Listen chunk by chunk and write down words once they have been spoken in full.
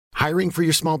Hiring for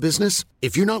your small business?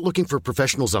 If you're not looking for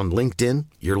professionals on LinkedIn,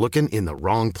 you're looking in the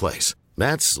wrong place.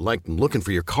 That's like looking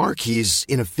for your car keys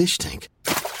in a fish tank.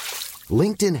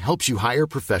 LinkedIn helps you hire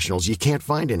professionals you can't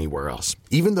find anywhere else,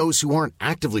 even those who aren't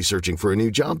actively searching for a new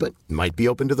job but might be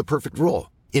open to the perfect role.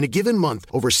 In a given month,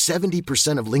 over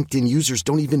 70% of LinkedIn users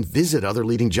don't even visit other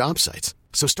leading job sites.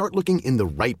 So start looking in the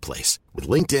right place. With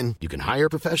LinkedIn, you can hire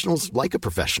professionals like a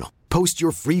professional. Post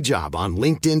your free job on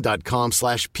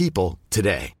linkedin.com/people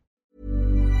today.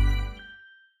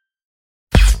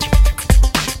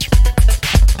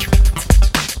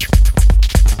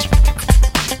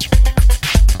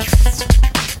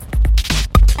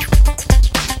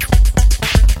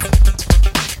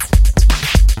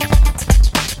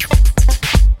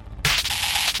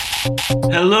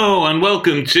 Hello and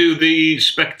welcome to the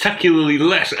spectacularly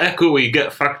less echoey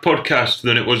Get Fact podcast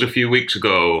than it was a few weeks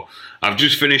ago. I've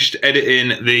just finished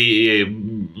editing the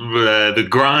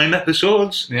Grime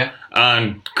episodes. Yeah.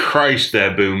 And Christ,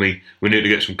 they're boomy. We need to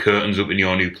get some curtains up in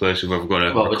your new place if we're going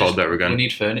to record there again. We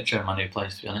need furniture in my new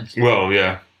place, to be honest. Well,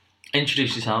 yeah.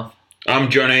 Introduce yourself. I'm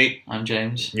Johnny. I'm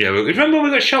James. Yeah, remember we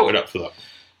got shouted at for that?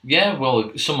 Yeah,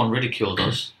 well, someone ridiculed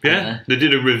us. Yeah, they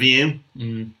did a review.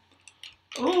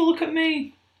 Oh, look at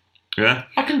me. Yeah.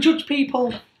 I can judge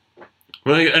people.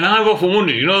 Well, and I've often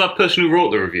wondered, you know that person who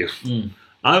wrote the review?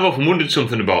 I've often wondered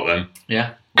something about them.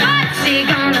 Yeah. What's he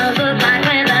gonna look like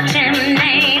with a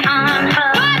chimney on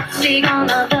her? What's he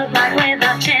gonna look like with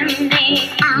a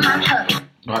chimney on her?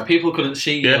 Right, people couldn't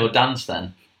see your dance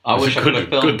then. I wish I could have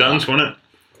filmed Good dance, wasn't it?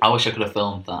 I wish I could have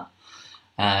filmed that.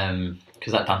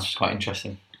 Because that dance was quite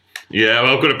interesting. Yeah,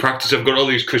 well, I've got to practice. I've got all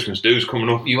these Christmas do's coming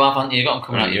up. You have, haven't you? You've got them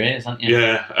coming out your ears, haven't you?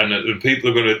 Yeah, and the people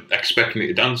are going to expect me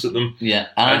to dance at them. Yeah,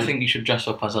 and I think you should dress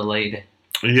up as a lady.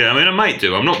 Yeah, I mean, I might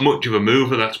do. I'm not much of a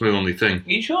mover, that's my only thing.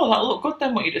 Are you sure? That looked good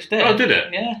then, what you just did. Oh, did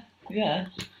it? Yeah.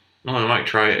 Oh, I might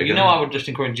try it again. You know, I would just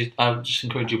encourage you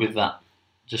with that,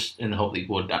 just in the hope that you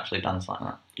would actually dance like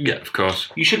that. Yeah, of course.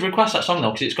 You should request that song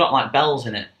though, because it's got like bells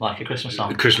in it, like a Christmas song.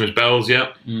 The Christmas bells,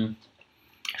 yeah.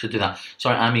 Should do that.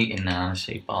 Sorry, I'm eating now,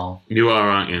 aniseed ball. You are,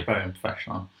 aren't you? Very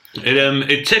unprofessional.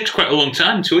 It takes quite a long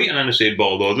time to eat an aniseed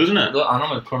ball, though, doesn't it? Look, I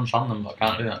normally crunch on them, but I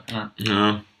can't do that, can I?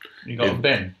 No. You got a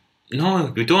bin?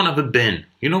 No, we don't have a bin.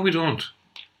 You know we don't.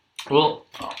 Well,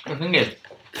 the thing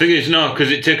is, no,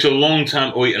 because it takes a long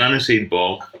time to eat an aniseed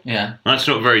ball. Yeah. That's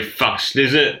not very fast,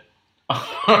 is it?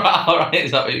 Alright,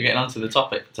 is that what you're getting onto the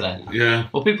topic for today? Yeah.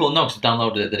 Well, people know because I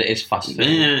downloaded it that it is fast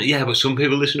food. Yeah, but some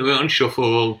people listen to it on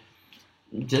shuffle.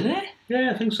 Do they?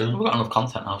 Yeah, I think so. We've got enough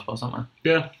content now, I suppose, haven't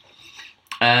we? Yeah.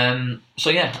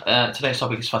 Today's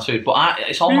topic is fast food, but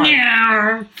it's all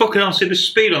my... Fucking hell, see the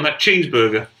speed on that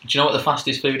cheeseburger. Do you know what the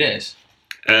fastest food is?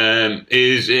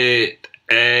 Is it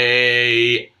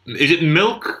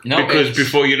milk? No, because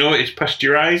before you know it, it's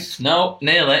pasteurised. No,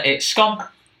 nearly. It's scone.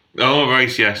 Oh,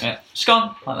 right, yes. Yeah,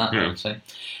 scone, like that. Yeah. I would say.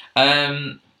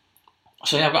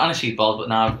 I've got aniseed balls, but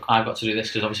now I've got to do this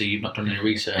because obviously you've not done any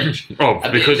research.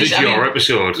 Because it's your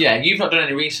episode. Yeah, you've not done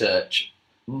any research,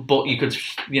 but you could,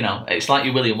 it's like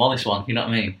your William Wallace one. You know what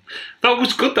I mean? That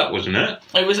was good, that wasn't it?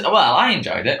 It was. Well, I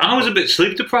enjoyed it. I was a bit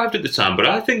sleep deprived at the time, but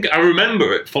I think I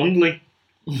remember it fondly.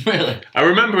 Really? I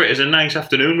remember it as a nice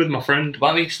afternoon with my friend.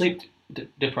 Why were you sleep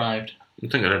deprived? I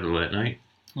think I had a late night.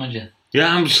 Would you?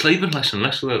 Yeah, I'm sleeping less and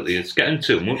less lately. It's getting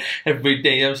too much. Every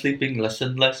day I'm sleeping less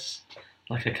and less.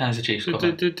 Like a Kaiser Chiefs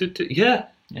cover. Yeah.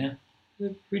 Yeah.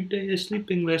 Every day I'm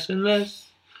sleeping less and less.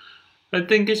 I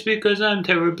think it's because I'm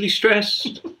terribly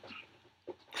stressed.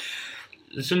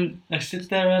 I sit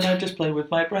there and I just play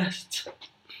with my breasts.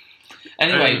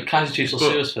 Anyway, Kaiser Chiefs will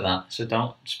sue us for that, so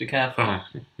just be careful. Oh,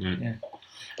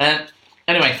 yeah.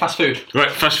 Anyway, fast food.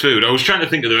 Right, fast food. I was trying to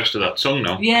think of the rest of that song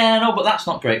now. Yeah, no, but that's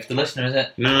not great for the listener, is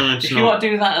it? No, it's not. If you want to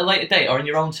do that at a later date or in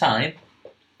your own time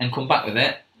and come back with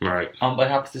it, right, I'm very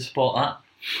happy to support that.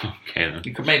 Okay then.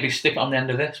 You could maybe stick it on the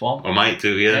end of this one. I might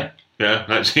do, yeah. Yeah,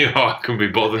 let's see how I can be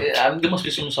bothered. There must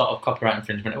be some sort of copyright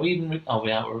infringement. Are we even... we are,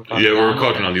 we're recording. Yeah, we're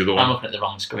recording on the other one. I'm looking at the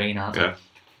wrong screen, aren't I?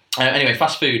 Yeah. Anyway,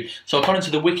 fast food. So according to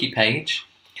the wiki page,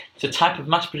 it's a type of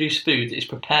mass-produced food that is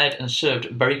prepared and served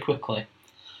very quickly.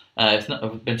 I've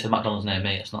been to McDonald's near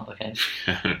me, it's not the case.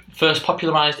 First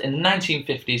popularised in the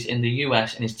 1950s in the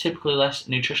US and is typically less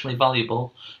nutritionally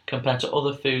valuable compared to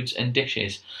other foods and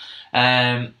dishes.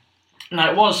 Now,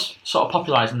 it was sort of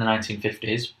popularised in the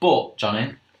 1950s, but,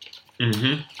 Johnny,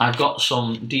 I've got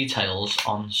some details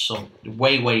on some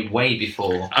way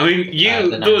before. I mean,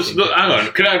 hang on, I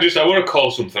want to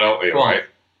call something out here, right?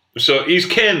 So he's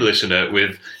came listener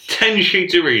with 10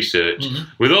 sheets of research,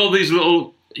 with all these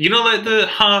little, like the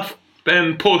half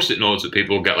post-it notes that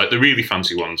people get, like the really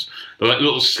fancy ones. They're like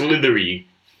little slithery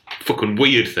fucking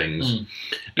weird things. You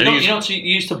And know, he's- you know to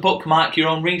use to bookmark your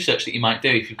own research that you might do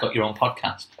if you've got your own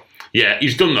podcast. Yeah,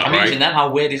 he's done that, I'm right? using them. How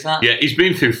weird is that? Yeah, he's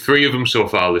been through 3 of them so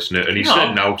far, listener, and he No.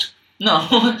 said no.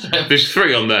 No. There's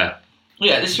 3 on there.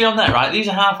 Yeah, there's 3 on there, right? These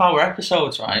are half-hour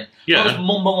episodes, right? Yeah. I was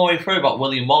mumble my way through about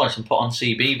William Wallace and put on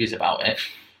CBeebies about it.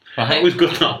 Right? It was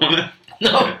good, that one.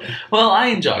 No, well, I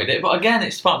enjoyed it, but again,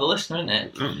 it's part of the listener, isn't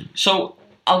it? Mm. So,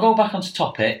 I'll go back onto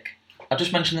topic. I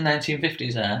just mentioned the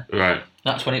 1950s there. Right.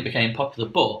 That's when it became popular,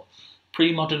 but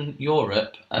pre-modern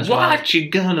Europe as well, What you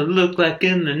gonna look like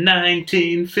in the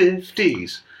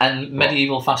 1950s? and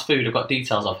medieval fast food I've got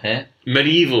details of here.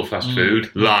 Medieval fast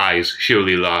food? Lies.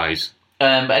 Surely lies.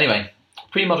 But anyway,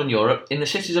 pre-modern Europe, in the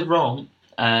cities of Rome,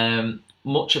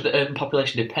 much of the urban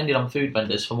population depended on food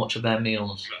vendors for much of their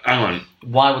meals. Hang on.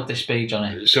 Why would this be,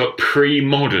 Johnny? So,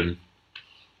 pre-modern.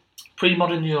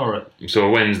 Pre-modern Europe, So,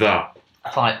 when's that?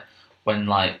 it's like when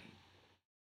I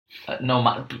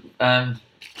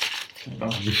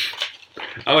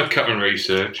like cutting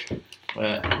research.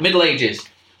 Middle Ages.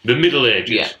 The Middle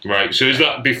Ages. Yeah. Right. So, is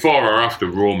that before or after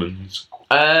Romans?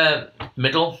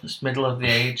 Middle. It's middle of the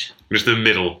age. Just the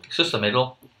middle. It's just the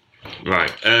middle.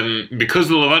 Right. Because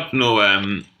they'll have had no...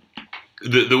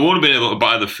 they won't have been able to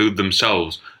buy the food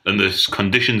themselves, and the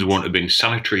conditions won't have been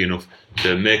sanitary enough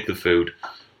to make the food.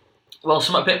 Well,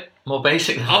 something a bit more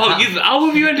basic than Oh, that. how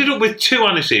have you ended up with 2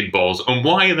 aniseed balls, and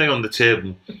why are they on the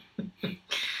table?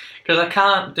 Because I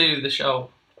can't do the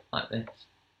show like this.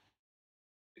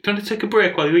 Do you want to take a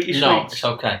break while you eat your No, sweets? it's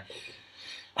okay.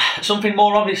 Something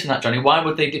more obvious than that, Johnny. Why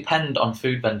would they depend on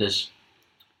food vendors?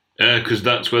 Because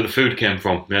that's where the food came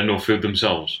from. They had no food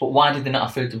themselves. But why did they not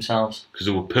have food themselves? Because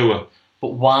they were poor.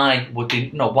 But why would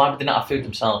they? No, why would they not have food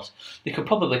themselves? They could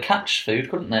probably catch food,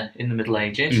 couldn't they, in the Middle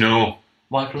Ages? No,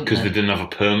 Why couldn't because they? they didn't have a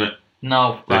permit.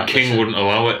 No, The right, king listen. wouldn't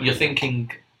allow it. You're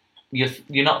thinking.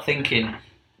 You're not thinking.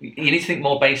 You need to think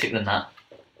more basic than that.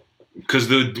 Because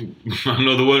they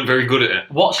weren't very good at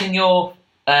it. What's in your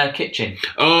kitchen?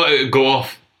 Oh, it'd go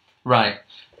off. Right.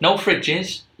 No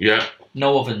fridges. Yeah,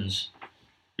 No ovens.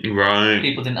 right.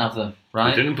 People didn't have them. They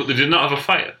Right. didn't, but they did not have a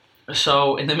fire.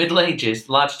 So in the Middle Ages,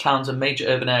 large towns and major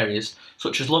urban areas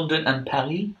such as London and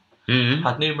Paris Mm-hmm.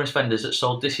 had numerous vendors that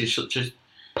sold dishes such as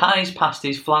pies,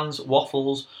 pasties, flans,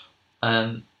 waffles,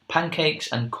 pancakes,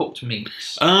 and cooked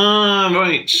meats. Ah,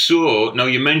 right. So, now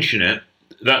you mention it,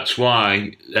 that's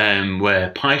why where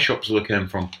pie shops all came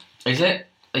from. Is it?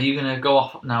 Are you going to go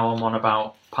off now on one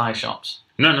about pie shops?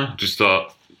 No, just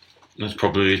thought that's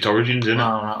probably its origins, isn't it?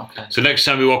 Oh, right, okay. So next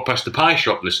time we walk past the pie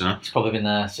shop, listener, It's probably been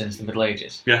there since the Middle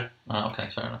Ages. yeah, Oh, okay,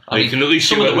 fair enough. you can at least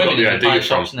see some of where the they got women the in the pie idea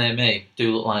from. shops near me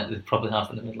do look like they probably have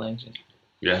in the Middle Ages.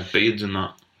 Yeah, beards and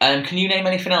that. Can you name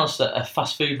anything else that a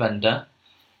fast food vendor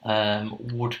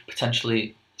would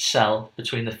potentially sell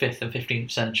between the 5th and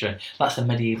 15th century? That's the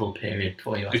medieval period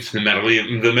for you. It's the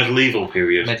medieval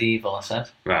period. Medieval, I said.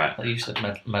 Right. You said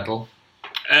medal.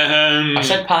 I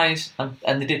said pies,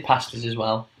 and they did pasties as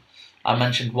well. I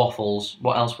mentioned waffles.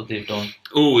 What else would they have done?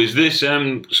 Oh, is this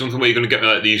something where you're going to get me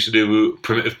like they used to do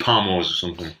primitive parmos or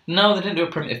something? No, they didn't do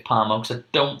a primitive parmo because I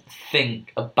don't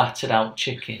think a battered out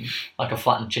chicken, like a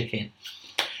flattened chicken,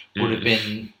 would have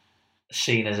been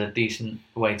seen as a decent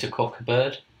way to cook a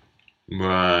bird.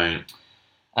 Right.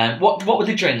 What would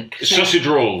they drink? Sausage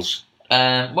rolls.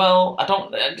 Well, I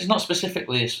don't. It's not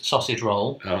specifically a sausage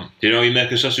roll. Do you know how you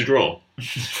make a sausage roll?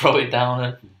 Throw it down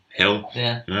and Hill.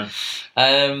 yeah.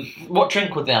 Yeah. What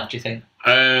drink would they have? Do you think?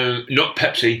 Not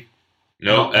Pepsi.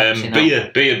 No. Not Pepsi,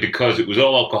 no. Beer because it was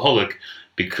all alcoholic.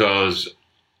 Because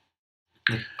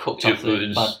They cooked It off the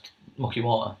was- bad mucky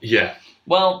water. yeah,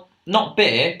 Well, not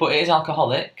beer, but it is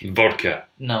alcoholic. vodka.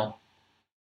 No.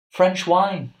 French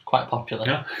wine, quite popular.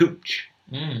 Yeah, hooch.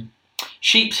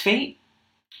 Sheep's feet.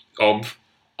 Of.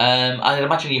 I'd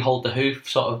imagine you hold the hoof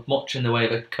sort of much in the way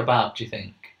of a kebab. Do you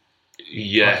think?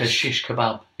 Yes. Like a shish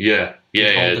kebab. Yeah. You'd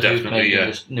Yeah. hold the hoof, Definitely. maybe Yeah.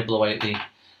 just nibble away at the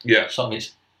Yeah. sort of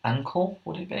its ankle.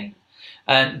 Would it be?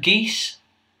 Geese.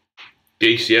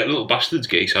 Geese. Yeah. Little bastards.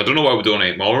 Geese. I don't know why we don't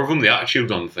eat more of them. The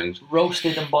attitude on things.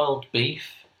 Roasted and boiled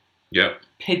beef. Yeah.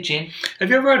 Pigeon. Have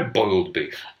you ever had boiled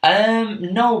beef?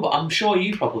 No, but I'm sure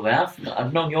you probably have.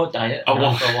 I've known your diet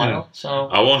now for a while, so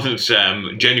I wasn't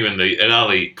genuinely, and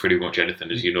I'll eat pretty much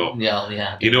anything, as you know.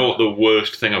 yeah. You know what the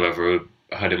worst thing I've ever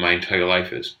had in my entire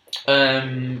life is?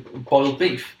 Boiled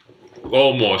beef.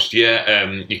 Almost, yeah.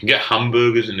 You can get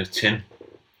hamburgers in a tin,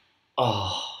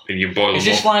 Oh, and you boil is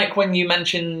them this up. like when you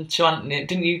mentioned to Anthony?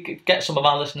 Didn't you get some of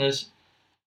our listeners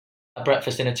a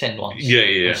breakfast in a tin once?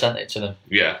 Yeah. And sent it to them,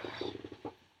 Yeah.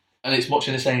 and it's much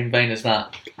in the same vein as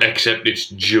that. Except it's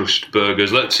just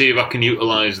burgers. Let's see if I can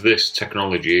utilise this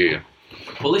technology here.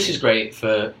 Well, this is great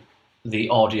for the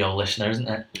audio listener, isn't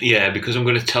it? Yeah, because I'm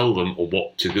going to tell them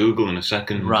what to Google in a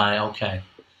second. Right, okay.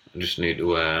 I just need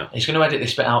to... He's going to edit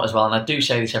this bit out as well, and I do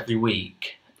say this every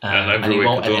week. And he week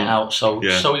won't I edit don't. it out, so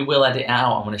he will edit it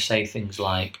out. I'm going to say things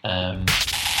like...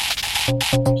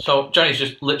 So Johnny's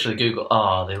just literally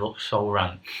Googled, they look so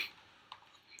rank.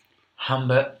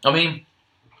 Hamburger. I mean...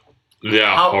 They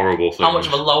are horrible things. How much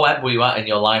of a low ebb were you at in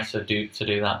your life to do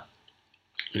that?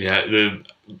 Yeah, the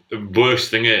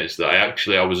worst thing is that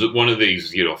I was at one of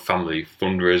these, family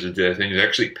fundraiser day things. I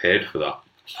actually paid for that.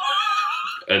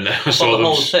 And I saw the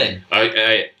whole thing?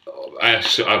 I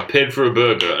paid for a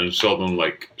burger and saw them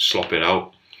slop it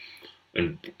out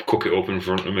and cook it up in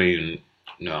front of me, and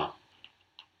no.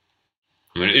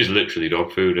 I mean, it is literally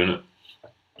dog food, isn't it?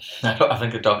 I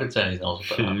think a dog could turn his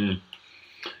nose up at that.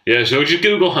 Yeah, so just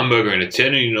Google hamburger in a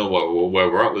tin and you know where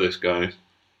we're at with this, guys.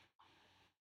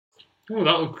 Oh,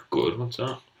 that looks good. What's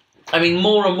that? I mean,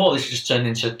 more and more this has just turned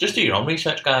into just do your own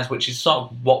research, guys, which is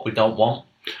sort of what we don't want.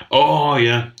 Oh,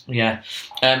 yeah. Yeah.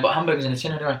 But hamburgers in a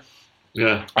tin anyway.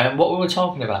 Yeah. What we were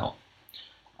talking about.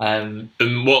 And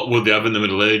what would they have in the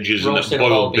Middle Ages? Roasted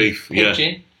boiled beef.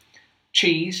 Pigeon,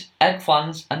 cheese, egg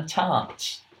flans, and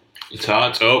tarts.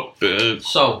 Tarts. Oh,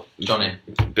 so, Johnny.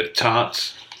 Bit of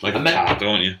tarts. Like a tart,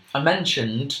 don't you? I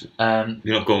mentioned... You're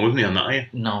not going with me on that, are you?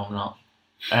 No, I'm not.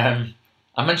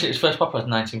 I mentioned it was first popular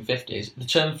in the 1950s. The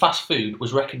term fast food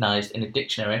was recognised in a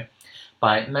dictionary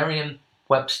by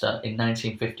Merriam-Webster in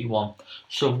 1951.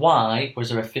 So why was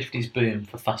there a 50s boom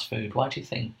for fast food? Why do you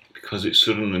think? Because it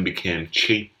suddenly became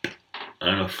cheap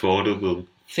and affordable.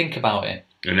 Think about it.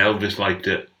 And Elvis liked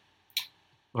it.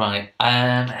 Right.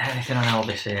 Anything on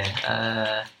Elvis here?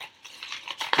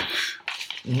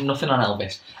 Nothing on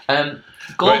Elvis.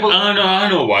 Global. Right, I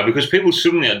know why. Because people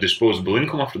suddenly had disposable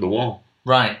income after the war.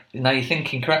 Right. Now you're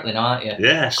thinking correctly now, aren't you?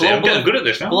 Yeah, see, I'm getting good at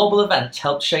this now. Global events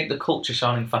helped shape the culture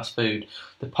surrounding fast food.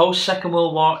 The post-Second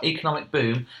World War economic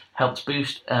boom helped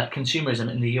boost consumerism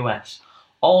in the US.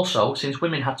 Also, since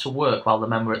women had to work while the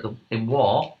men were in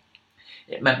war,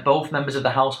 it meant both members of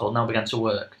the household now began to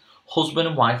work. Husband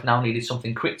and wife now needed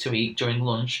something quick to eat during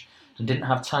lunch and didn't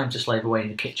have time to slave away in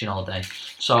the kitchen all day.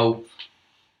 So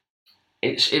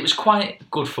it was quite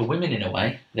good for women in a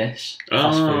way, this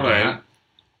fast food. Right.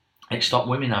 It stopped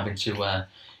women having to,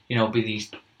 be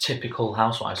these typical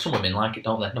housewives. Some women like it,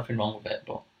 don't they? Nothing wrong with it,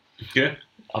 but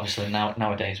obviously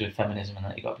nowadays with feminism and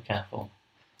that, you've got to be careful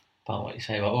about what you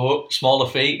say about smaller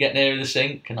feet, get nearer the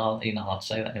sink, and all. You're not allowed to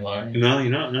say that anymore, are you? No,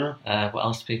 you're not. No. What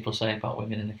else do people say about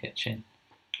women in the kitchen?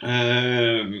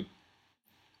 Make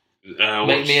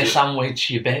me a sandwich,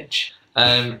 you bitch.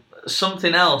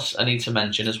 Something else I need to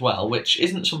mention as well, which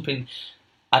isn't something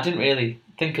I didn't really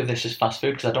think of this as fast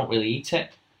food because I don't really eat it.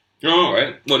 Oh,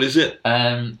 right. What is it?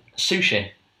 Sushi.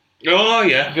 Oh,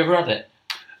 yeah. Have you ever had it?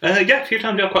 Yeah, a few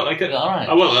times. I quite like it. All right.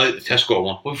 I like the Tesco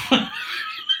one.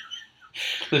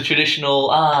 The traditional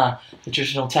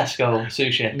Tesco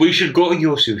sushi. We should go to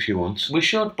your sushi once. We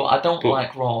should, but I don't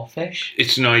like raw fish. You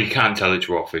can't tell it's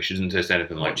raw fish. It doesn't taste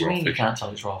anything like raw fish. What do you mean you can't tell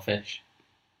it's raw fish?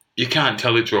 You can't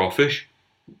tell it's raw fish.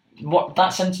 What? That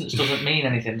sentence doesn't mean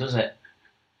anything, does it?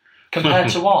 Compared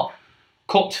to what?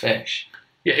 Cooked fish?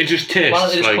 Yeah, it just tastes Why don't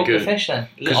they just like cook the fish then?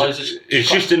 It's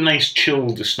just a nice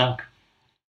chilled snack.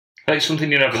 Like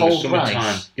something you'd have in the summertime.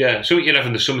 Rice. Yeah, something you'd have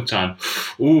in the summertime.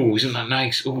 Ooh, isn't that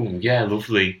nice? Ooh, yeah,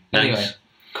 lovely. Nice. Anyway,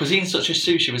 cuisine such as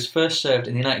sushi was first served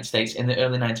in the United States in the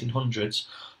early 1900s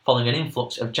following an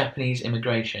influx of Japanese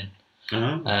immigration.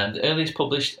 The earliest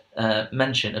published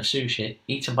mention of sushi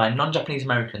eaten by non-Japanese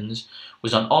Americans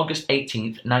was on August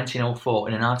 18th, 1904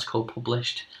 in an article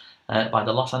published by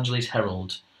the Los Angeles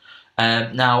Herald.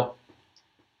 Now,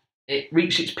 it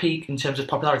reached its peak in terms of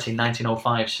popularity in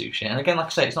 1905, sushi. And again, like I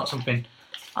say, it's not something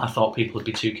I thought people would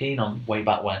be too keen on way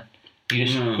back when. We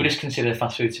just consider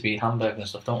fast food to be hamburgers and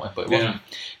stuff, don't we? But it wasn't.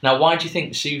 Now, why do you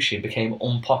think sushi became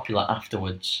unpopular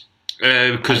afterwards?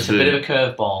 Because it's a bit of a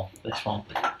curveball, this one.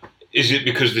 Is it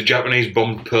because the Japanese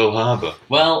bombed Pearl Harbor?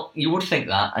 Well, you would think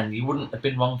that, and you wouldn't have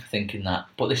been wrong for thinking that.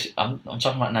 But this, I'm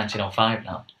talking about 1905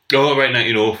 now. Oh, right,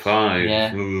 1905.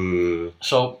 Yeah. Ooh.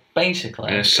 So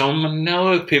basically,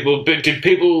 salmonella. Did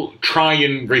people try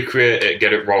and recreate it,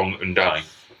 get it wrong, and die?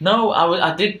 No,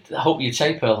 I did hope you'd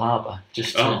say Pearl Harbor,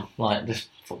 just to just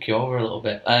fuck you over a little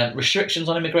bit. Restrictions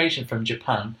on immigration from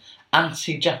Japan,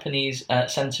 anti-Japanese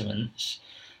sentiments,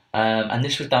 and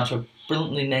this was down to a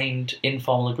brilliantly named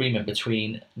informal agreement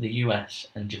between the US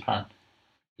and Japan.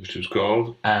 Which was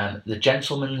called? The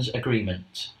Gentleman's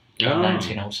Agreement. In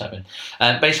 1907.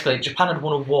 Basically, Japan had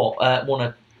won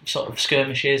a sort of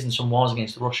skirmishes and some wars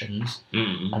against the Russians,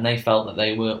 and they felt that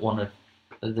they were one of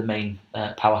the main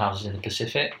powerhouses in the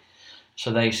Pacific.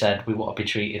 So they said we want to be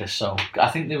treated as so. I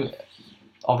think they were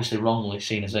obviously wrongly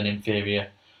seen as an inferior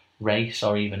race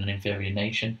or even an inferior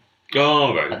nation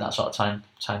Oh, right. at that sort of time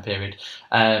period.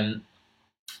 In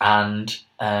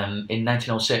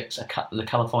 1906, the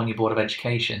California Board of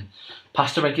Education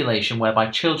passed a regulation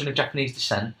whereby children of Japanese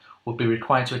descent would be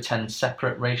required to attend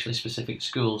separate racially specific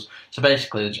schools. So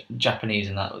basically, the Japanese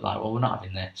in that were like, well, we're not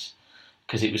having this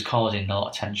because it was causing a lot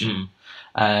of tension.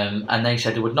 And they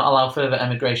said they would not allow further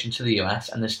emigration to the US,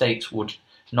 and the states would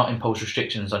not impose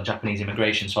restrictions on Japanese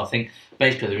immigration. So I think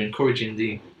basically they're encouraging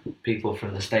the people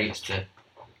from the states to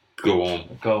Go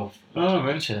on. go Oh,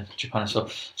 right. to Japan and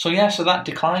stuff. So yeah, so that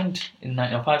declined in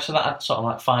 1905. So that had sort of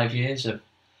like 5 years of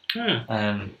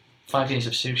Yeah. 5 years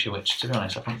of sushi, which to be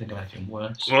honest, I can't think of anything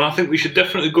worse. Well, I think we should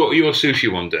definitely go to your sushi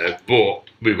one day, but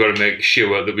we've got to make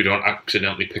sure that we don't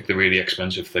accidentally pick the really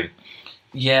expensive thing.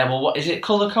 Yeah, well, what is it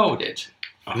colour coded?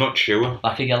 I'm not sure.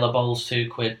 Like a yellow bowl's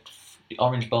 £2,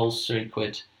 orange bowl's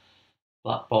 £3,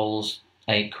 black bowl's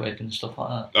 £8 and stuff like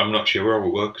that. I'm not sure how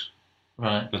it works.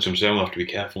 Right. That's what I'm saying. We'll have to be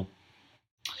careful.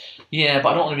 Yeah, but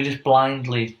I don't want to be just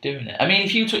blindly doing it. I mean,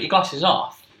 if you took your glasses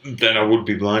off. Then I would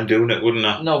be blind doing it, wouldn't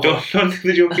I? No, don't think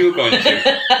the joke you were going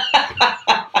to.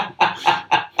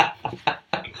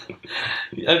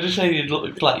 I'm just saying you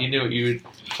looked like you knew what you were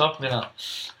talking about.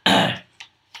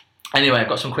 Anyway, I've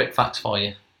got some quick facts for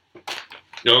you.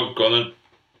 No, go on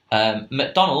then.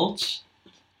 McDonald's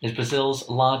is Brazil's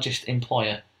largest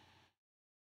employer.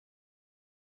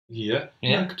 Yeah.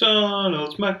 Yeah.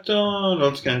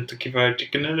 McDonald's, Kentucky Fried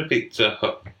Chicken and a Pizza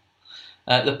Hut.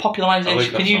 The popularisation. I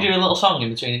like that Can you song. do a little song in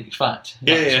between each fact?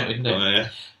 Yeah, That's yeah. what we can do. Yeah.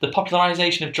 The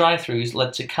popularisation of drive-thrus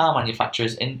led to car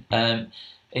manufacturers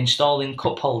installing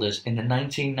cup holders in the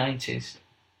 1990s.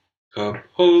 Cup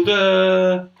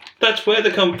holder, that's where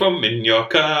they come from in your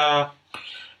car.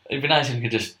 It'd be nice if we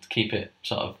could just keep it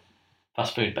sort of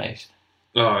fast food based.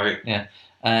 Alright. Yeah.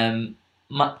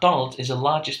 McDonald's is the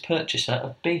largest purchaser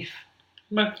of beef.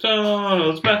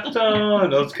 McDonald's,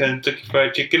 Kentucky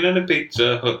Fried Chicken and a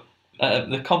Pizza Hut.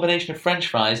 The combination of French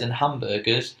fries and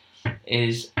hamburgers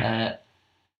is a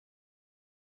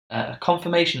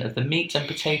confirmation of the meat and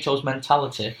potatoes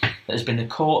mentality that has been the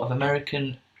core of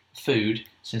American food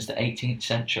since the 18th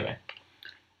century.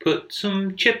 Put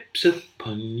some chips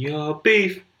upon your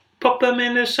beef. Pop them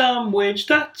in a sandwich,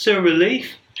 that's a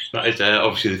relief. That is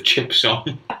obviously the chip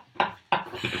song.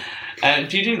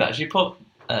 Do you do that? Do you put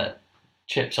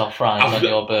chips or fries on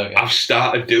your burger? I've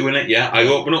started doing it, yeah. I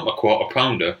open up my quarter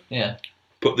pounder, Yeah.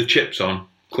 put the chips on,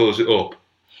 close it up.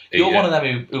 You're eat one it. of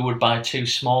them who would buy two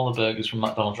smaller burgers from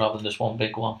McDonald's rather than just one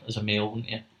big one as a meal, wouldn't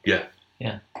you? Yeah.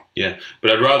 Yeah. Yeah.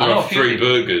 But I'd rather I know have a few 3 people.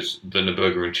 burgers than a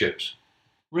burger and chips.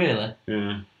 Really?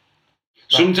 Yeah.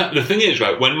 Sometimes the thing is,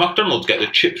 right, when McDonald's get the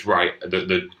chips right,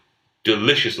 the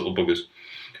delicious little buggers,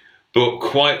 but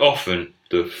quite often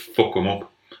they fuck them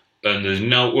up. And there's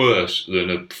no worse than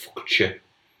a fucked chip.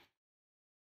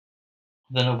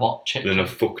 Than a what chip? Than a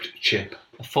fucked chip.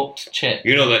 A fucked chip.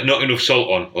 You know, like not enough salt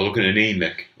on, or looking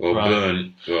anemic, or Right.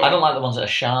 burnt. Or, I don't like the ones that are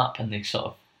sharp and they sort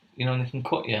of, you know, they can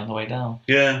cut you on the way down.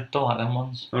 Yeah, Don't like them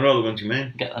ones. I know the ones you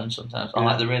mean. Get them sometimes. Yeah. I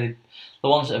like the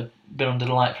ones that have been under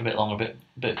the light for a bit longer, a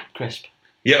bit crisp.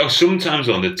 Yeah, or sometimes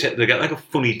on they get like a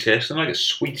funny taste, and like a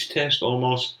sweet taste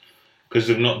almost, because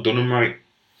they've not done them right,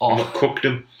 Or, not cooked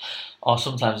them. or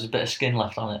sometimes there's a bit of skin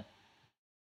left on it.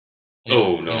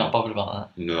 Oh, no. You're not bothered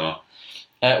about No.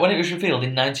 that. When it was revealed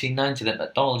in 1990 that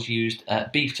McDonald's used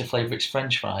beef to flavour its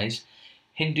French fries,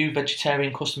 Hindu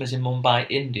vegetarian customers in Mumbai,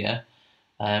 India,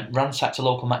 ransacked a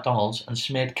local McDonald's and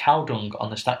smeared cow dung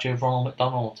on the statue of Ronald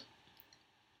McDonald.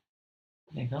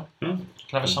 There you go. Hmm. You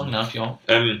can have a song now if you want.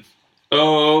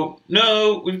 Oh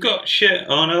no, we've got shit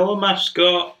on our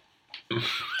mascot.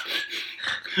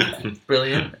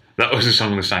 Brilliant. That was the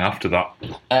song they sang after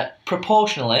that.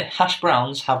 Proportionally, hash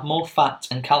browns have more fat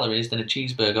and calories than a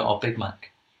cheeseburger or Big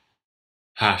Mac.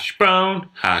 Hash brown,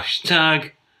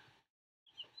 hashtag.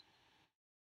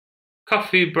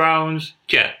 Coffee browns,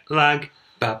 jet lag.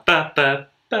 Ba ba ba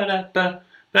ba da ba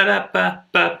ba da ba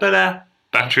ba ba da.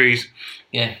 Batteries.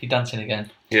 Yeah, you're dancing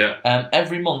again. Yeah.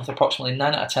 Every month, approximately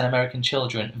 9 out of 10 American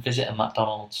children visit a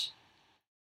McDonald's.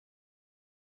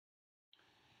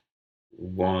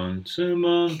 Once a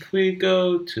month we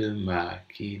go to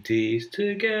Mackie D's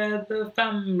together,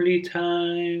 family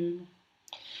time.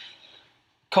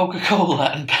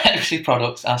 Coca-Cola and Pepsi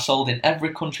products are sold in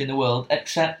every country in the world,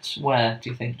 except where, do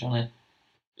you think, Johnny?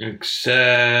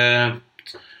 Except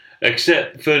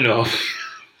for North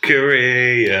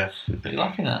Korea. What are you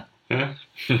laughing at? Huh?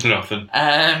 Nothing.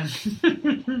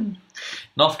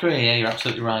 North Korea, yeah, you're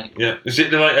absolutely right. Yeah. Is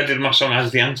it like I did my song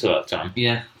As the Answer that time?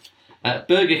 Yeah.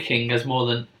 Burger King has more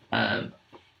than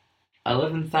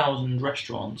 11,000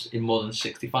 restaurants in more than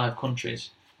 65 countries.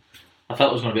 I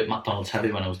felt it was going to be a bit McDonald's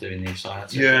heavy when I was doing these, so I had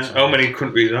to. Yeah. How many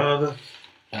countries are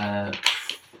there?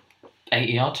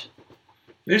 80 odd.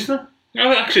 Is there?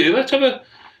 Oh, actually, let's have a.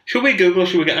 Should we Google?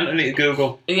 Should we get Anthony to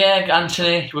Google? Yeah,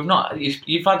 Anthony, we've not.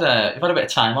 You've had a bit of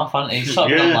time off, haven't you? You've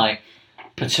sort of done like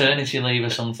paternity leave or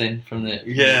something from the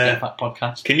Fact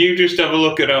podcast. Can you just have a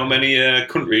look at how many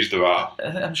countries there are?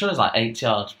 I'm sure there's like 80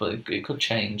 odd, but it could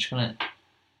change, couldn't it?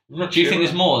 Do you think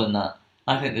there's more than that?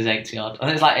 I think there's 80 odd. I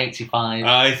think it's like 85.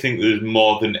 I think there's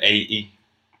more than 80.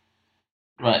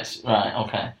 Right,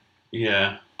 okay.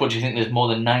 Yeah. But do you think there's more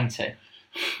than 90?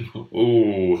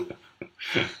 Ooh.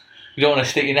 You don't want to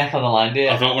stick your neck on the line, do you?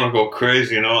 I don't want to go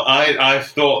crazy, you know. I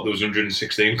thought there was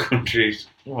 116 countries.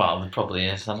 Well, there probably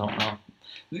is. I don't know.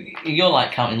 You're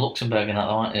like counting Luxembourg and that,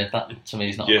 though, aren't you? That to me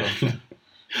is not good.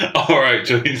 All right,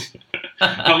 so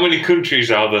how many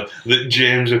countries are there that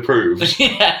James approves?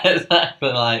 Yeah, exactly.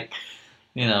 Like,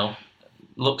 you know,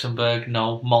 Luxembourg,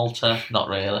 no. Malta, not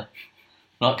really.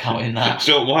 Not counting that.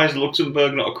 So why is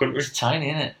Luxembourg not a country? It's tiny,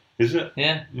 isn't it? Is it?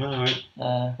 Yeah. All right.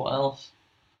 What else?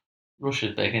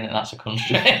 Russia's big, isn't it? That's a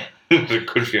country. It's a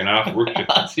country and a half,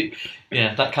 Russia.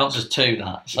 Yeah, that counts as two,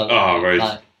 that. So, right.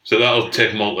 Like, so that'll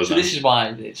take Malta so then. this is why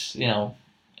it's, you know...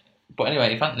 But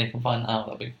anyway, if Anthony can find that out,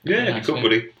 that'd be nice, good,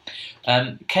 buddy.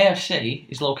 KFC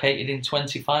is located in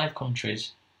 25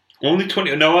 countries. Only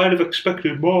 20? No, I'd have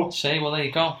expected more. See, well, there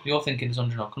you go. You're thinking there's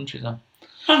 100 odd countries now.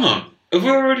 Hang on. Have we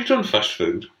already done fast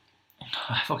food?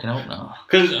 I fucking hope not.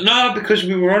 Because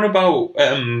we were on about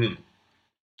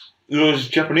those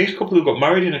Japanese couple who got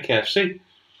married in a KFC.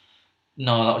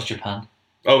 No, that was Japan.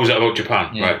 Oh, was that about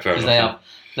Japan? Yeah, right, fair enough.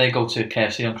 They go to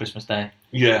KFC on Christmas Day.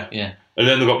 Yeah. Yeah. And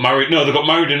then they got married. No, they got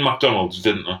married in McDonald's,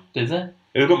 didn't they? Did they?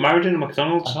 They got married in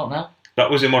McDonald's? I don't know.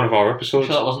 That was in one of our I'm episodes.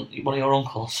 sure that wasn't one of your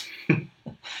uncles. In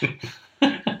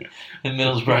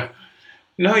Middlesbrough.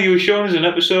 No, you were showing us an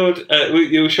episode.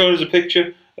 You were showing us a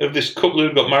picture of this couple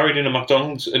who got married in a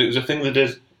McDonald's, and it was a thing they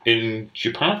did in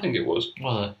Japan, I think it was.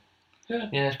 Was it? Yeah.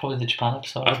 Yeah, it's probably the Japan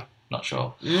episode. Not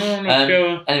sure. No, I'm not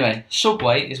sure. Anyway,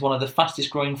 Subway is one of the fastest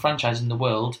growing franchises in the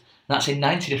world, and that's in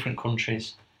 90 different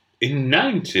countries. In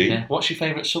 90? Yeah. What's your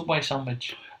favourite Subway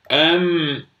sandwich?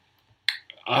 I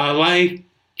like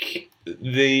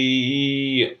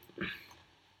the...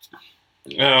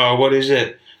 Oh, what is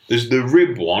it? There's the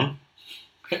rib one.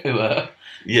 Yeah.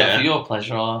 Is that for your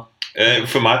pleasure or...?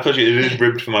 For my pleasure, it is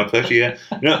ribbed for my pleasure, yeah.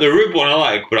 No, the rib one I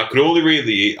like, but I could only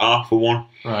really eat half of one.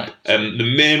 Right.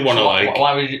 The main one I like...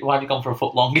 Why have you gone for a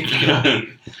foot long?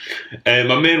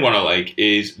 My main one I like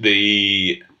is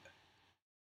the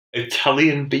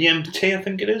Italian BMT, I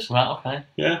think it is. Right, okay.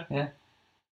 Yeah. Yeah.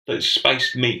 Like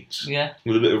spiced meats. Yeah.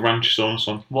 With a bit of ranch sauce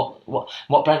on.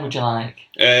 What bread would you like?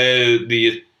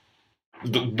 The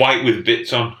white with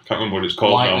bits on. Can't remember what it's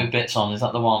called now. White with bits on, is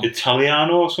that the one?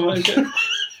 Italiano or something, is it?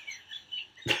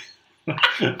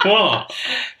 What?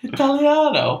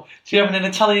 Italiano? So you're having an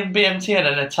Italian BMT and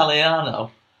an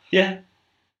Italiano? Yeah.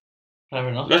 Fair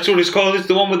enough. That's what it's called. It's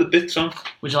the one with the bits on.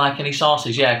 Would you like any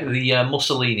sauces? Yeah, the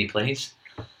Mussolini, please.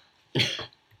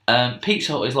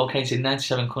 Pizza Hut is located in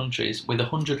 97 countries with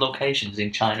 100 locations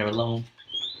in China alone.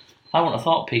 I wouldn't have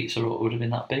thought Pizza Hut would have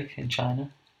been that big in China.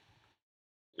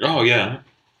 Oh, yeah.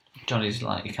 Johnny's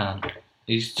like, you can't.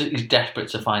 He's desperate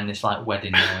to find this like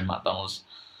wedding now in McDonald's.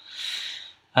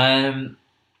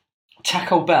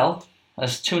 Taco Bell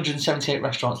has 278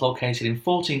 restaurants located in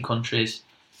 14 countries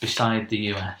beside the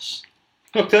US.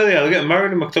 Look, there they are. They're getting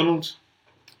married in McDonald's.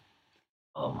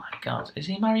 Oh my God. Is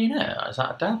he marrying her? Is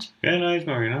that a dad? Yeah, no, he's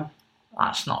married now.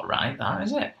 That's not right, that,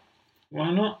 is it?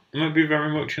 Why not? He might be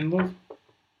very much in love.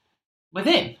 With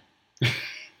him?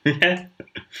 Yeah.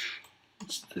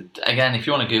 Again, if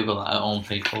you want to Google that at home,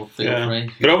 people, feel free.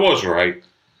 But I was right.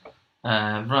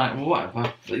 Right, well,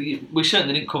 whatever. We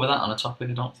certainly didn't cover that on a topic,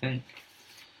 I don't think.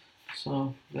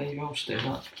 So, there you go, stick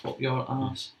that up your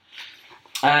arse.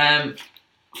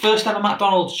 First ever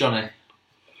McDonald's, Johnny?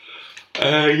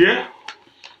 Yeah.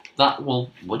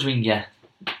 What do you mean, yeah?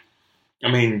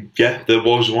 I mean, yeah, there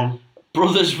was one.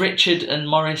 Brothers Richard and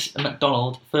Morris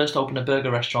McDonald first opened a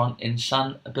burger restaurant in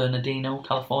San Bernardino,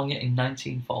 California in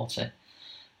 1940.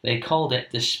 They called it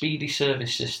the Speedy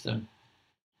Service System.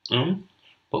 Mm.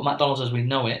 But McDonald's as we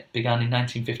know it began in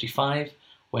 1955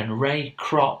 when Ray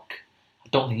Kroc, I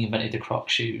don't think he invented the Croc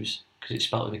shoes because it's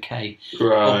spelled with a K,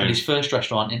 opened his first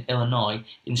restaurant in Illinois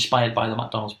inspired by the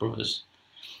McDonald's brothers.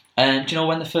 Do you know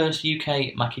when the first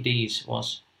UK Mackie D's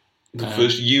was? The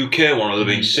first UK one would have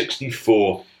been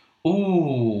 64.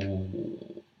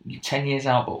 Ooh, 10 years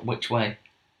out, but which way?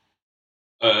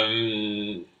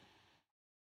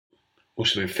 Was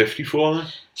Must have been 54 then.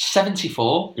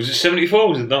 74. Was it 74?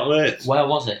 Was it that late? Where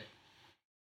was it?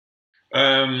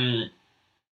 I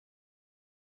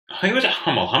think it was at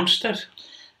Hemel Hempstead.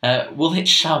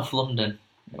 Woolwich, South London.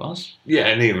 It was.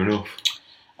 Yeah, near enough.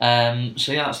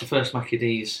 So yeah, that's the first Mackie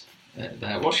D's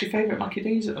there. What's your favourite Mackie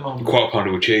D's at the moment? Quarter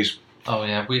pounder with cheese. Oh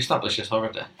yeah, we established this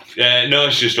already. No,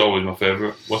 it's just always my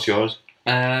favourite. What's yours?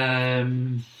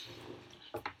 Good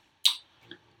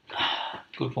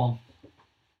one.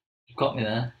 You've got me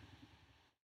there.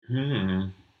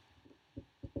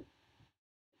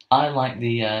 I like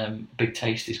the Big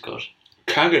Tasty's good.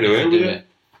 Can't get away with it.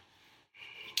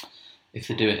 If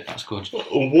they do it, that's good.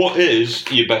 What is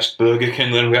your best Burger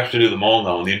King then? We have to do them all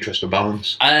now in the interest of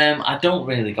balance. I don't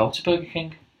really go to Burger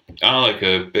King. I like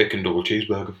a bacon double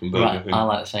cheeseburger from Burger King. I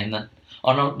like the same then.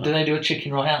 Oh no, do they do a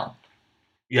chicken royale?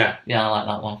 Yeah. Yeah, I like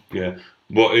that one. Yeah.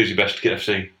 What is your best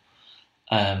KFC?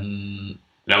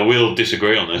 Now we'll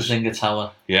disagree on this. Zinger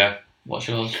Tower. Yeah. What's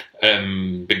yours?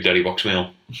 Big Daddy Box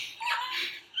Meal.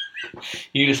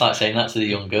 You just like saying that to the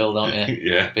young girl, don't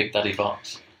you? Yeah. Big Daddy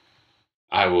Box.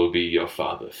 I will be your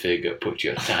father figure. Put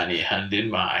your tiny hand in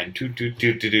mine. You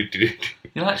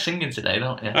like singing today,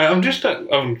 don't you? I'm just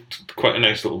having quite a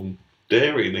nice little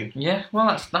day, really. Yeah, well,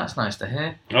 that's nice to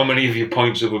hear. How many of your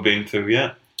points have we been through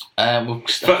yet?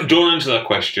 Don't answer that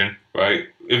question, right?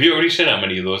 Have you already said how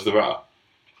many of those there are?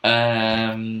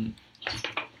 Yeah,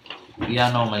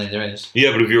 I know how many there is.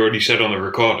 Yeah, but have you already said on the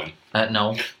recording?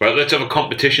 No. Right, let's have a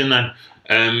competition then.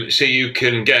 So you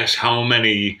can guess how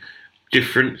many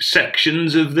different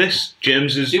sections of this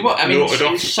James has noted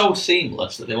off. It's so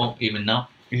seamless that they won't even know.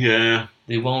 Yeah.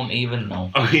 They won't even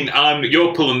know. I mean,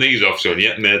 you're pulling these off, so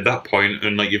you made that point,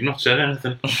 and you've not said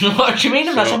anything. What do you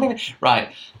mean? Right.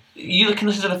 You can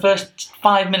listen to the first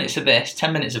 5 minutes of this,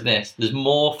 10 minutes of this. There's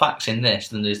more facts in this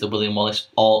than there's the William Wallace,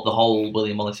 or the whole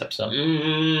William Wallace episode.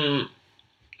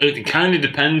 It kind of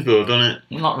depends, though, doesn't it?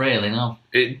 Not really, no.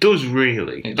 It does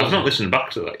really. I've not listened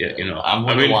back to that yet, you know. I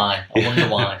wonder why.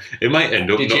 It might end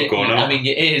up not going on. I mean,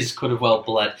 your ears could have well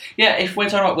bled. Yeah, if we're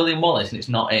talking about William Wallace and it's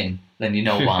not in, then you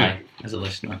know why, as a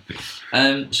listener.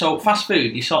 So, fast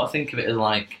food, you sort of think of it as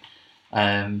like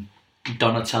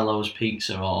Donatello's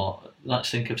Pizza, or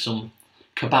let's think of some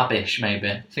kebabish,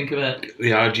 maybe. Think of it.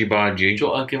 The Argy Bargy. Do you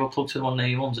want to give a plug to the one near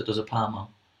your mum's that does a Parmo?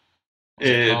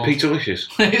 Pizzalicious.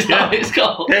 Is that what it's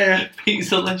called? Yeah.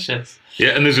 Pizzalicious.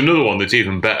 Yeah, and there's another one that's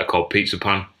even better called Pizza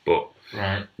Pan, but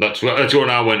right. That's what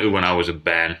I went to when I was a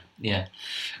bairn. Yeah.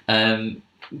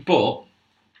 But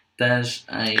there's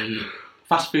a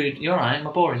fast food. You alright? Am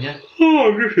I boring you?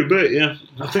 Oh, just a bit, yeah.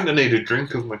 I think I need a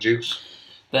drink of my juice.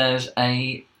 There's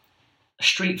a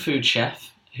street food chef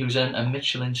who's earned a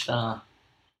Michelin star.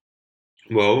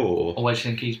 Whoa. Or where do you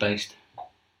think he's based?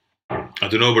 I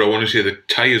don't know, but I want to see the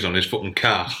tyres on his fucking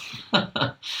car.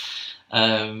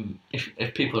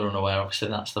 If people are unaware, obviously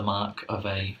that's the mark of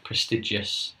a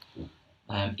prestigious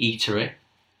eatery.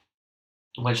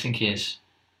 Where do you think he is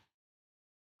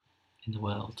in the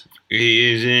world?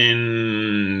 He is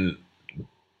in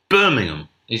Birmingham.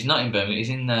 He's not in Birmingham, he's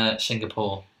in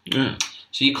Singapore. Yeah.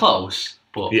 So you're close,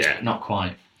 but not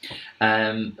quite.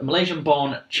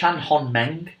 Malaysian-born Chan Hon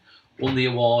Meng won the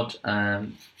award.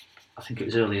 I think it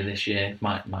was earlier this year.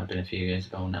 Might have been a few years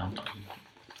ago now.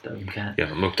 Don't even care.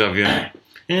 Yeah, looked at you. Yeah,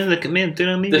 look at me. I'm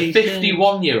doing me. The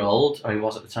 51-year-old, or he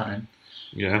was at the time,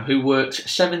 who worked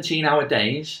 17-hour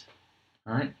days,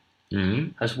 right?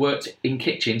 Mm-hmm. Has worked in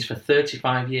kitchens for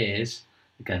 35 years.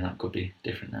 Again, that could be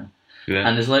different now. Yeah.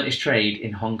 And has learnt his trade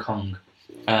in Hong Kong.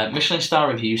 Michelin Star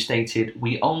Review stated,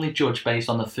 "We only judge based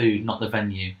on the food, not the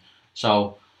venue."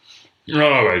 So.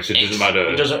 Oh, right, so it doesn't matter.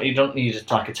 You don't need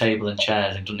like a table and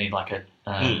chairs. You don't need like a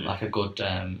good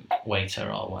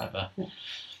waiter or whatever.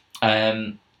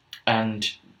 And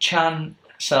Chan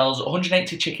sells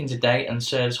 180 chickens a day and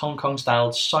serves Hong Kong-style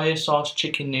soya sauce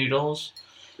chicken noodles,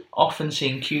 often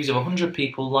seeing queues of 100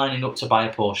 people lining up to buy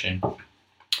a portion.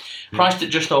 Priced at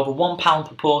just over £1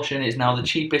 per portion, it is now the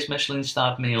cheapest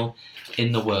Michelin-starred meal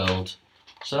in the world.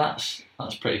 So that's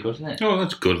pretty good, isn't it? Oh,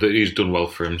 that's good that he's done well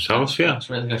for himself, yeah. That's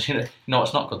really good. You know,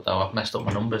 it's not good though. I've messed up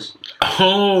my numbers.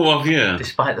 Oh, have you?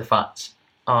 Despite the fact,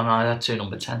 oh no, I had 2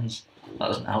 number 10s. That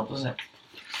doesn't help, does it?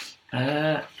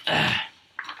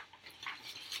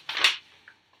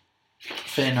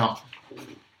 Fear not,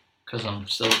 because I'm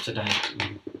still up to date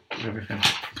with everything.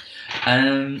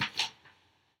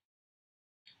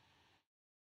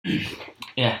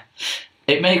 Yeah,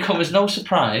 it may come as no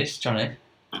surprise, Johnny.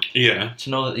 Yeah. To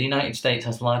know that the United States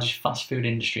has the largest fast food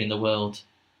industry in the world,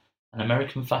 and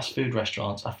American fast food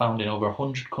restaurants are found in over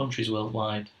 100 countries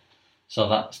worldwide. So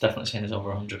that's definitely seen as over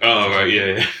 100 countries. Oh, right,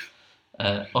 yeah.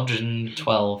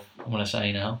 112, I'm going to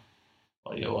say now.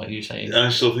 What are you saying? I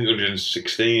still think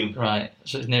 116. Right,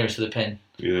 so it's nearest to the pin.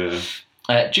 Yeah.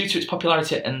 Due to its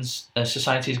popularity and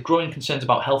society's growing concerns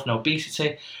about health and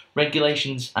obesity,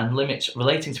 regulations and limits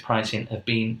relating to pricing have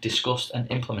been discussed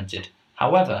and implemented.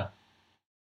 However,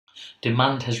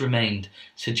 demand has remained,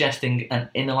 suggesting an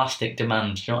inelastic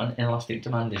demand. Do you know what an inelastic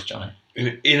demand is, Johnny?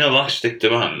 An inelastic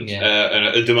demand?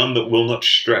 Yeah. A demand that will not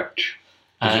stretch.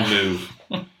 Doesn't move.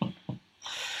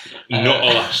 Not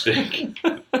elastic.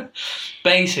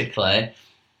 Basically,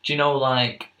 do you know,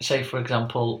 like, say for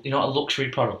example, you know what a luxury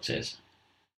product is?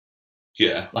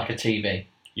 Yeah. Like a TV.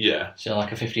 Yeah. So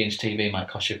like a 50-inch TV might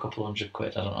cost you a couple £100. I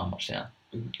don't know how much they are.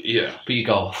 Yeah. But you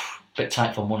go, bit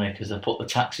tight for money because they put the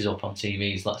taxes up on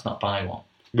TVs, let's not buy one.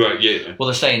 Right, yeah. Well,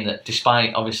 they're saying that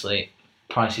despite, obviously,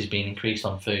 prices being increased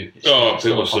on food...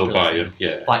 People still buy them,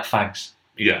 yeah. Like fags.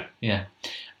 Yeah. Yeah.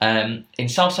 In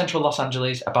South Central Los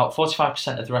Angeles, about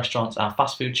 45% of the restaurants are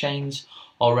fast food chains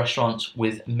or restaurants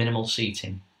with minimal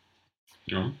seating.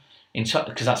 No.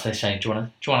 Because that's what they say, do you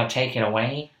want to take it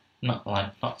away? Not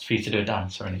for you to do a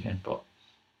dance or anything, but...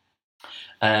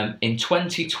 in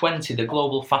 2020, the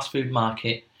global fast food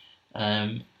market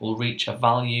will reach a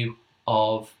value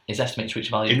of... is estimated to reach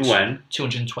a value in of... when?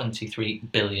 223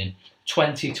 billion.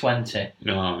 2020.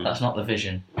 No. That's not the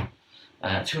vision.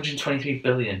 223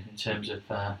 billion in terms of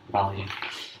value.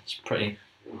 It's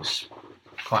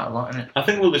quite a lot, isn't it? I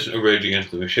think we'll listen to Rage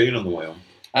Against the Machine on the way on.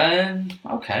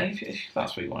 Okay, if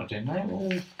that's what you want to do, mate, we'll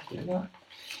do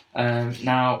that.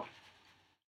 Now,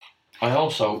 I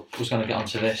also was going to get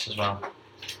onto this as well.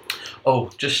 Oh,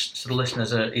 just so the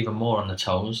listeners are even more on their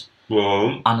toes.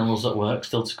 Whoa. Animals at work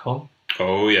still to come.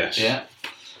 Oh, yes. Yeah.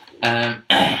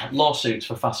 Lawsuits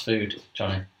for fast food,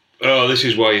 Johnny. Oh, this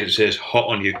is why it says hot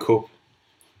on your cup.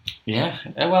 Yeah.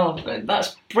 Well,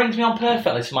 that brings me on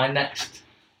perfectly to my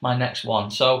next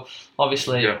one. So,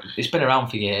 obviously, It's been around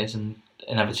for years, and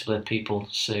inevitably people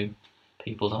sue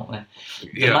people, don't they?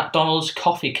 The McDonald's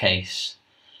coffee case.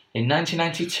 In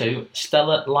 1992,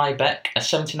 Stella Liebeck, a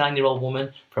 79-year-old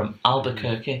woman from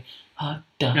Albuquerque, hot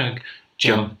dog,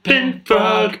 jumping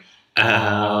frog,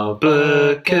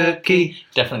 Albuquerque.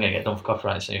 Definitely going to get done for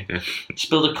copyright soon.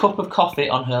 Spilled a cup of coffee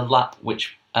on her lap,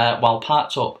 which while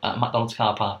parked up at McDonald's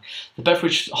car park. The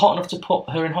beverage was hot enough to put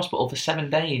her in hospital for 7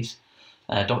 days.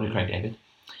 Don't do Craig David.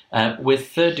 With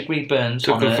third-degree burns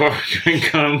on her... Took a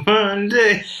drink on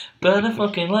Monday. Burn her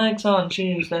fucking legs on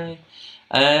Tuesday.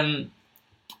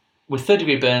 With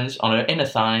third-degree burns on her inner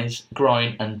thighs,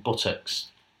 groin and buttocks.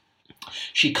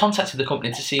 She contacted the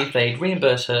company to see if they'd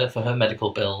reimburse her for her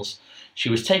medical bills. She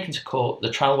was taken to court. The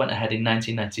trial went ahead in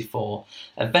 1994.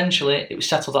 Eventually, it was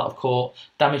settled out of court.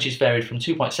 Damages varied from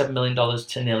 $2.7 million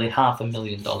to nearly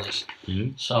 $500,000. Mm-hmm.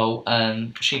 So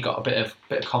she got a bit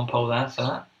of compo there for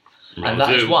that. And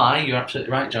that is why, you're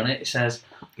absolutely right, Johnny, it says,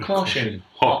 caution,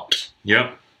 hot.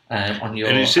 Yep. On your,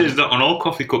 and it says that on all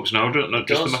coffee cups now, not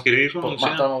just the Mackie D's but ones.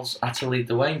 McDonald's had to lead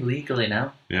the way legally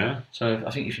now. Yeah. So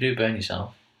I think if you do burn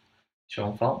yourself, it's your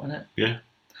own fault, isn't it? Yeah.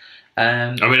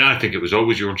 I mean, I think it was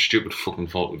always your own stupid fucking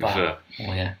fault, to be fair.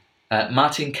 Oh, yeah.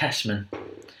 Martin Kessman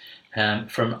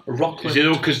from Rockland... Is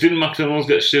it because didn't McDonald's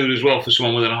get sued as well for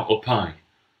someone with an apple pie?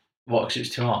 What, because it was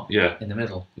too hot? Yeah. In the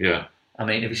middle? Yeah. I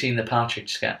mean, have you seen the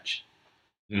Partridge sketch?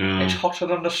 No. It's hotter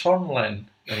than the sun, Len.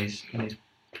 When he's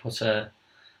put a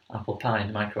apple pie in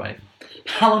the microwave.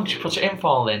 How long did you put it in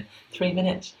for, Lynn? 3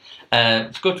 minutes.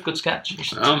 It's good sketch.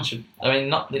 I mean,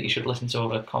 not that you should listen to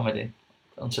other comedy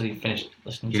until you've finished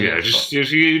listening to it.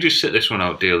 You just sit this one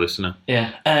out, dear listener.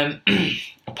 Yeah.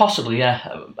 Possibly,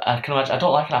 yeah. I can imagine. I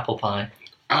don't like an apple pie.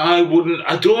 I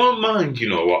don't mind, you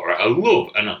know what, right? I love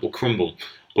an apple crumble.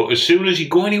 But as soon as you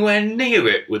go anywhere near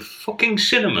it with fucking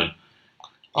cinnamon,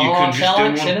 you can just do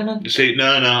one. Cinnamon. See, no,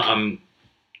 I'm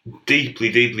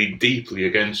deeply, deeply, deeply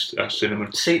against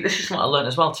cinnamon. See, this is what I learned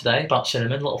as well today about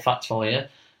cinnamon. Little fact for you,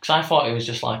 because I thought it was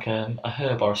just like a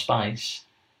herb or a spice.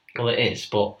 Well, it is,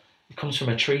 but it comes from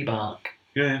a tree bark.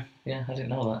 Yeah. Yeah, I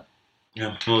didn't know that.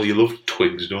 Yeah. Well, you love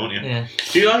twigs, don't you? Yeah.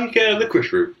 Do you like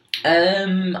licorice root?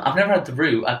 I've never had the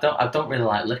root. I don't really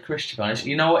like licorice, to be honest.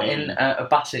 You know, in a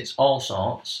Bassett's all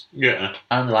sorts. Yeah.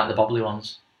 I only like the bobbly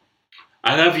ones.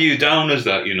 I have you down as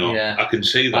that, you know. Yeah. I can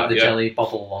see that. Like the jelly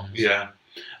bobble ones. Yeah.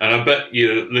 And I bet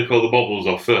you lick all the bubbles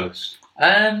off first.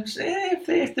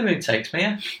 If the mood takes me,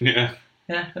 yeah. Yeah.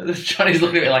 Yeah. Johnny's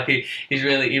looking at me like he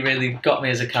really got me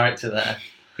as a character there.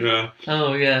 Yeah.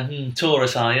 Oh yeah,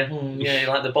 Taurus are you? Yeah, you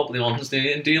like the bobbly ones, do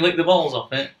you? Do you lick the balls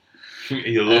off it?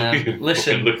 You love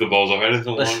listen, lick the balls off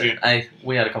anything. Listen,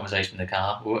 we had a conversation in the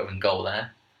car. We won't even go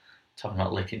there. Talking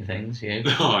about licking things, you.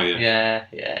 Oh yeah.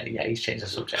 Yeah. He's changed the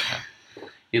subject now.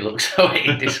 You look so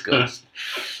in disgust.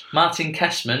 Martin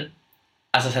Kessman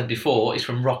as I said before, is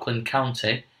from Rockland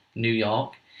County, New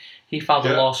York. He filed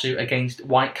a lawsuit against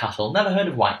White Castle. Never heard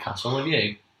of White Castle, have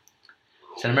you?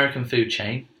 It's an American food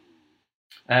chain.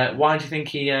 Why do you think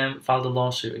he filed a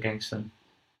lawsuit against them?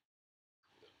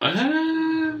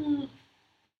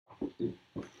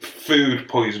 Food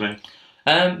poisoning.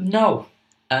 No,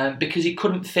 because he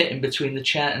couldn't fit in between the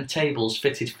chair and tables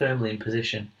fitted firmly in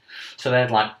position. So they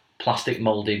had like plastic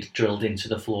moulded drilled into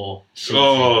the floor.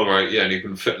 Oh, right, yeah, and he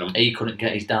couldn't fit them. He couldn't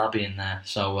get his derby in there.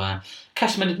 So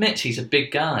Kesman admits he's a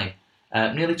big guy.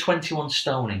 Nearly 21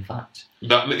 stone, in fact.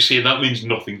 That means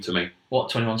nothing to me. What,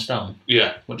 21 stone?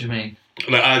 Yeah. What do you mean?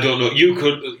 Like, I don't know. You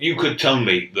could tell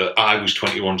me that I was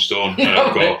 21 stone, and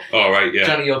I'd go, all right, yeah.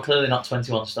 Johnny, you're clearly not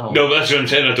 21 stone. No, but that's what I'm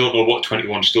saying. I don't know what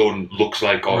 21 stone looks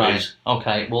like or is.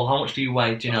 Okay. Well, how much do you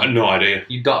weigh? Do you know? No idea.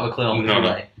 You don't have a clue on what you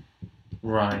weigh. No.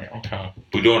 Right. Okay.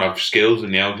 We don't have skills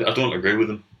in the house. I don't agree with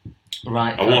them.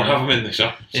 Right. I won't have them in this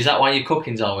house. Is that why your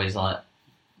cooking's always like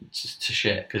to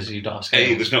shit because you don't have skills?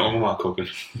 Hey, there's nothing wrong with my cooking.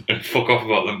 And fuck off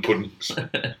about them puddings.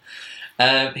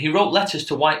 He wrote letters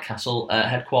to White Castle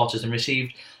headquarters and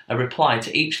received a reply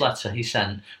to each letter he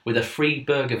sent with a free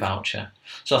burger voucher.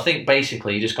 So I think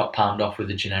basically he just got palmed off with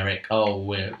a generic, oh,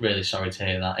 we're really sorry to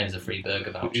hear that, here's a free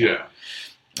burger voucher.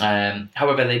 Yeah.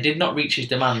 However, they did not reach his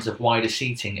demands of wider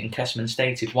seating, and Kesman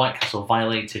stated White Castle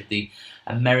violated the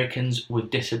Americans with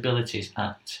Disabilities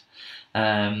Act.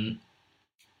 The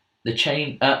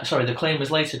claim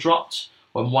was later dropped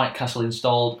when White Castle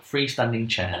installed freestanding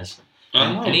chairs.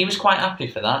 And he was quite happy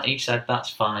for that. He said, that's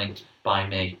fine by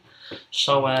me.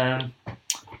 So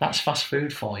that's fast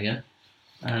food for you.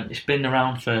 It's been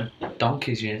around for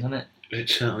donkey's years, hasn't it? It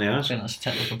certainly has. I think that's a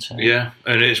technical term. Yeah,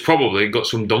 and it's probably got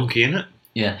some donkey in it.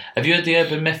 Yeah. Have you heard the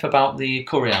urban myth about the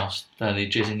curry house? They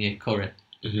jizz in your curry?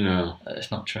 No. It's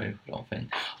not true, I don't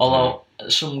think. Although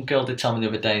some girl did tell me the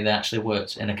other day they actually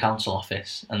worked in a council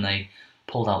office and they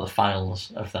pulled out the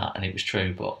files of that and it was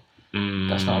true, but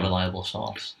that's not a reliable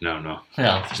source. No. No,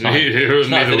 it's not. It's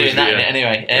not for doing that in it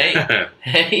anyway.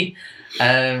 Hey.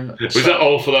 Was that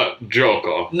all for that joke,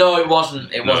 or? No, it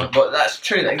wasn't. It wasn't. But that's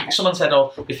true. Someone said,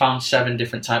 "Oh, we found 7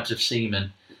 different types of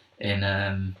semen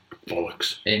in."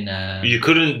 Bollocks. You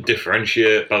couldn't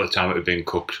differentiate by the time it had been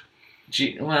cooked.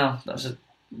 Well, that's a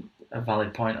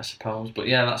valid point, I suppose. But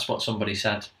yeah, that's what somebody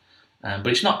said. But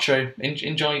it's not true.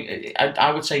 Enjoy.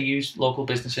 I would say use local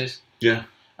businesses. Yeah.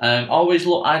 Always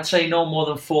look. I'd say no more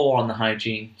than 4 on the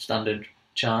hygiene standard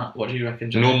chart. What do you reckon,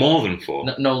 John? No more than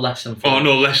 4? No less than 4. Oh,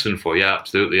 no less than 4, yeah,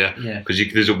 absolutely, yeah. Because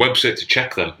there's a website to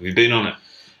check them. Have you been on it?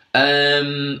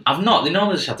 I've not. They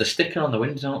normally just have the sticker on the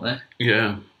window, don't they?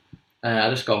 Yeah.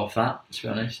 I just go off that, to be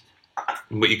honest.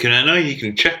 But you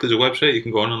can check, there's a website, you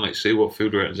can go on and see what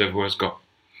food ratings everywhere's got.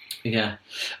 Yeah.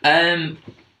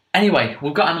 Anyway,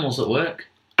 we've got animals at work.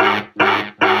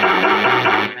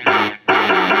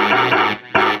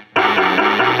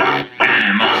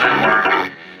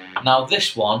 Now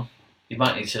this one, you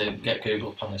might need to get Google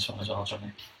up on this one as well,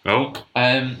 Johnny. Oh.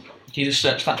 Can you just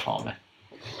search that for me?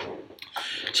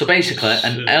 So basically,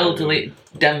 an elderly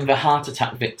Denver heart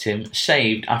attack victim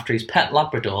saved after his pet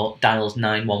Labrador dials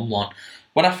 911.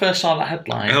 When I first saw that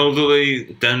headline...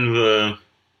 Elderly Denver...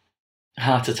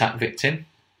 heart attack victim.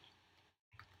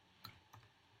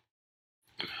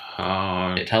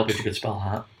 It'd help if you could spell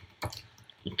heart.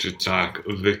 Attack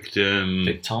victim...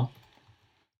 Victim.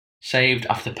 Saved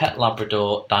after pet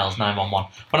Labrador dials 911.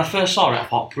 When I first saw it, I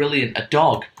thought, brilliant, a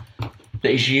dog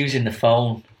that is using the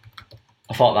phone.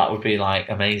 I thought that would be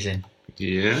amazing.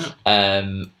 Yeah.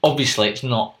 Obviously, it's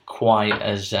not quite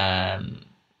as. The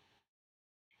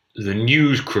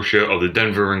News Crusher or the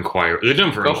Denver Inquirer. The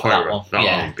Denver Inquirer. That one.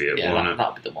 That would be it, wouldn't it?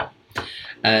 That'd be the one.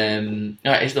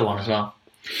 It is the one as well.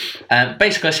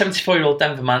 Basically, a 74-year-old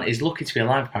Denver man is lucky to be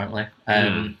alive, apparently.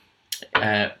 From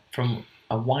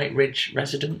a White Ridge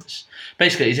residence.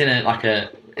 Basically, he's in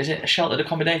is it a sheltered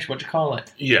accommodation? What do you call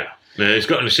it? Yeah. He's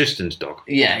got an assistance dog.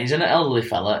 Yeah, he's an elderly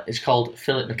fella. It's called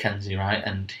Philip McKenzie, right?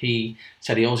 And he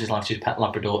said he owes his life to his pet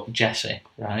Labrador, Jessie,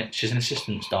 right? She's an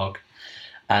assistance dog.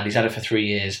 And he's had it for 3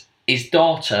 years. His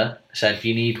daughter said,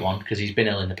 you need one, because he's been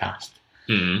ill in the past.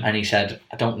 Mm-hmm. And he said,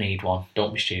 I don't need one.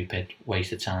 Don't be stupid.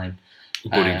 Waste of time.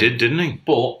 But he did, didn't he?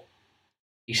 But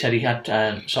he said he had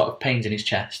sort of pains in his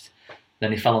chest.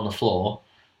 Then he fell on the floor.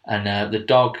 And the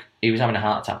dog, he was having a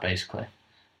heart attack, basically.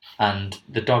 And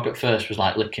the dog at first was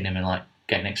licking him and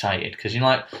getting excited because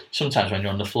sometimes when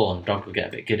you're on the floor, the dog will get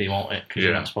a bit giddy, won't it? Because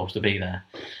you're not supposed to be there.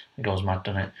 It goes mad,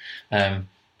 doesn't it?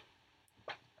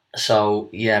 So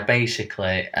yeah,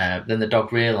 basically, then the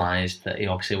dog realised that he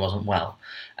obviously wasn't well,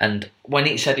 and when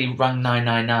he said he rang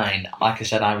 999, like I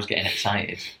said, I was getting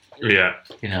excited. Yeah,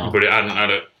 you know, but it hadn't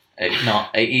had it It's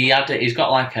not. He's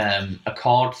got like a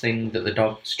cord thing that the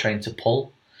dog's trained to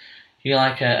pull. You know,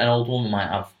 like an old woman might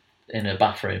have in her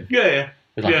bathroom. Yeah.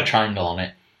 With like a triangle on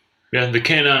it. Yeah, the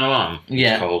canine alarm.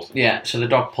 Yeah. It's called. Yeah. So the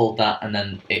dog pulled that, and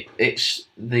then it's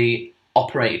the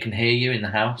operator can hear you in the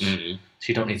house. Mm-hmm. So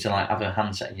you don't need to like have a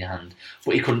handset in your hand.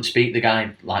 But he couldn't speak. The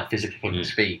guy like physically couldn't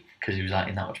speak because he was like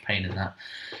in that much pain and that.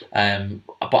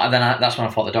 But then that's when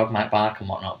I thought the dog might bark and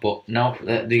whatnot. But no,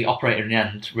 the operator in the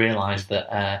end realised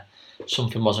that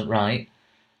something wasn't right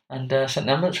and sent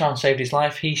the ambulance around and saved his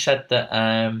life. He said that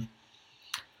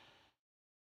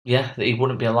that he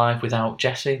wouldn't be alive without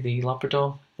Jessie, the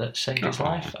Labrador that saved his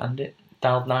life, and it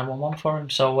dialed 911 for him.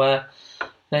 So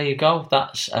there you go.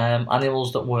 That's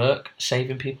animals that work,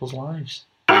 saving people's lives.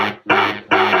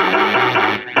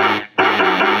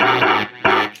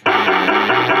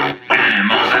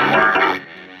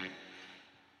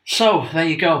 So there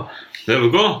you go. There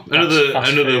we go. Another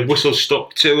food. whistle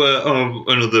stop to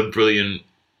another brilliant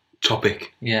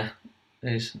topic. Yeah.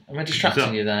 Am I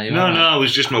distracting you there? No, it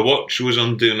was just my watch was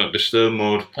on Do Not Disturb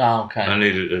mode. Oh, okay. I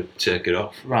needed to take it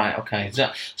off. Right, okay.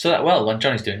 Well, when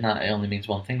Johnny's doing that, it only means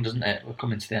one thing, doesn't it? We're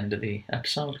coming to the end of the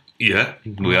episode. Yeah,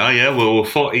 we are, yeah. Well, we're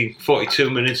 42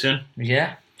 minutes in.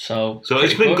 Yeah, so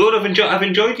it's been good. I've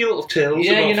enjoyed your little tales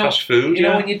about fast food. You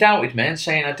know when you doubted me and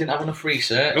saying I didn't have enough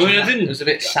research? I didn't. It was a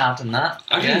bit sad and that.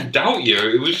 I didn't doubt you.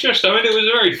 It was just, it was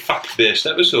a very fact-based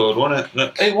episode, wasn't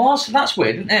it? It was. That's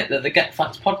weird, isn't it? That the Get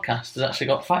Facts podcast has actually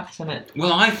got facts in it.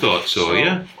 Well, I thought so,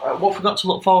 yeah. What have we got to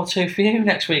look forward to for you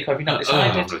next week? Have you not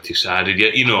decided? I've not decided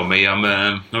yet. You know me, I'm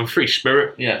a free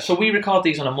spirit. Yeah, so we record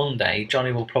these on a Monday.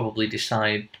 Johnny will probably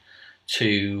decide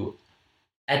to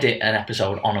edit an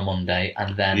episode on a Monday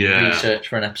and then research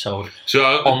for an episode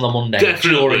on the Monday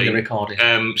during the recording.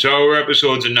 So our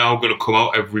episodes are now going to come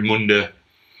out every Monday.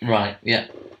 Right, yeah.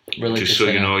 Just so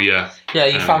you know, yeah. Yeah,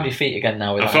 you found your feet again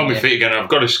now. I found my feet again. I've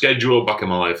got a schedule back in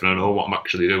my life and I know what I'm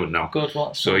actually doing now. Good,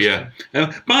 what? So yeah.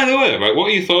 By the way, right, what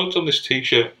are your thoughts on this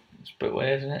t-shirt? It's a bit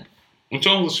weird, isn't it? It's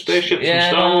all the spaceships from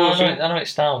Star Wars. I know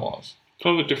it's Star Wars. It's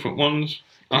all the different ones.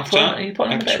 Are you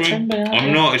putting a bit of timber in?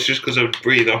 I'm not, it's just because I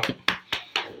breathe out.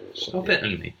 Stop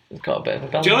hitting me. It's got a bit of a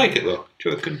belly. Do you like it though? Do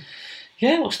you reckon?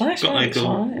 Yeah, it looks nice. It's got like a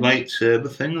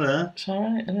lightsaber thing there. It's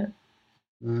alright, isn't it?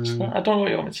 I don't know what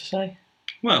you want me to say.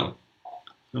 Well,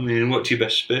 I mean, what's your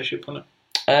best spaceship on it?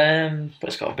 But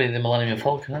it's got to be the Millennium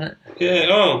Falcon, hasn't it?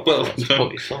 Yeah, well,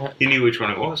 you knew which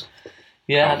one it was.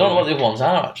 Yeah, I don't know what the other ones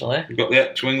are actually. You've got the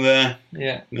X-Wing there.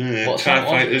 Yeah. What's TIE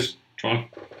Fighters.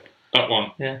 That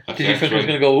one. Yeah. That's Did you think it was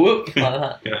going to go whoop like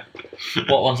that? Yeah.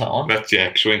 What one's that on? That's the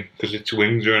X-Wing, because its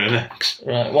wings are in an X.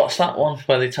 Right, what's that one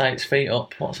where they tie its feet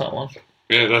up? What's that one?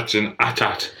 Yeah, that's an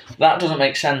AT-AT. That doesn't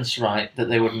make sense, right? That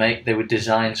they would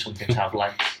design something to have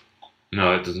legs.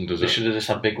 No, it doesn't, does it? They should have just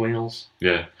had big wheels.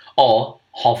 Yeah. Or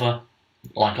hover,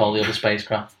 like all the other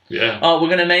spacecraft. Yeah. Oh, we're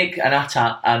going to make an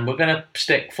AT-AT and we're going to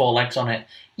stick 4 legs on it.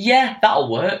 Yeah, that'll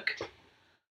work.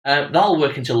 That'll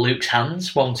work into Luke's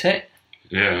hands, won't it?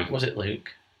 Yeah. Was it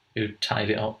Luke who tied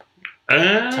it up?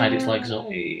 Tied its legs up?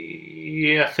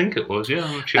 Yeah, I think it was, yeah.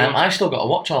 I'm not sure. I've still got to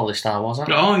watch all this Star Wars,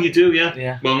 haven't I? Oh, you do, yeah?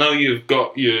 Yeah. Well, now you've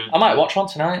got your... I might watch one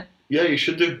tonight. Yeah, you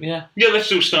should do. Yeah. Yeah, let's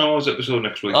do a Star Wars episode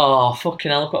next week. Oh, fucking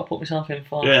hell, I've got to put myself in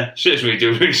for. Yeah, says we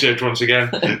do research once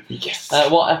again. Yes.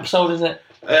 What episode is it?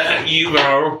 You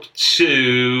are up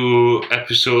to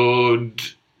episode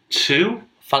 2?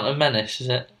 Phantom Menace, is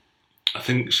it? I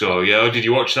think so, yeah. Did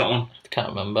you watch that one? I can't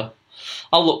remember.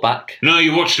 I'll look back. No,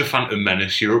 you watched The Phantom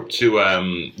Menace. You're up to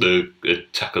the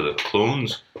Attack of the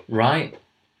Clones. Right.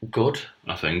 Good.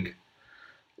 I think.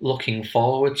 Looking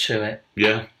forward to it.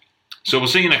 Yeah. So we'll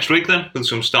see you next week then with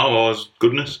some Star Wars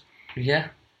goodness. Yeah.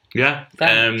 Yeah.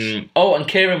 Thanks. And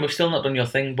Kieran, we've still not done your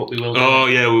thing, but we will. Oh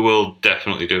yeah, we will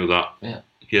definitely do that. Yeah.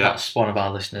 Yeah. That's one of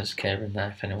our listeners, Kieran. There,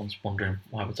 if anyone's wondering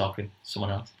why we're talking to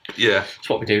someone else. Yeah. It's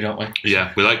what we do, don't we?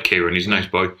 Yeah, we like Kieran. He's a nice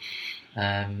boy.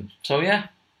 So yeah,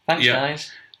 thanks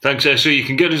guys. Thanks. So you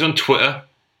can get us on Twitter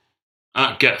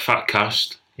at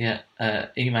GetFatCast. Yeah.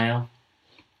 Email.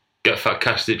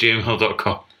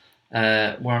 GetFatCast@gmail.com.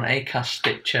 We're on Acast,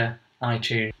 Stitcher,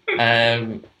 iTunes.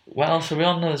 What else are we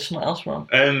on? There's something else we're on.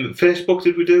 Facebook,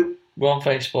 did we do? We're on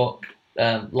Facebook.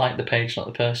 Like the page, not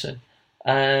the person.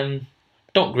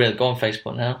 Don't really go on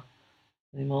Facebook now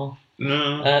anymore.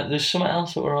 No. There's something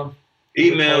else that we're on.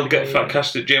 Email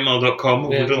getfatcast@gmail.com.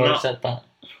 We've already said that.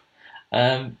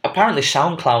 Apparently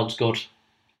SoundCloud's good.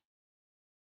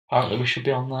 Apparently we should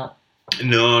be on that.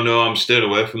 No, I'm staying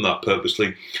away from that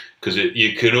purposely because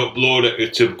you can upload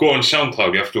it to go on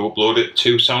SoundCloud. You have to upload it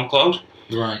to SoundCloud,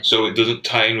 right? So it doesn't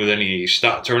tie in with any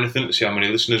stats or anything to see how many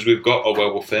listeners we've got or where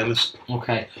we're famous.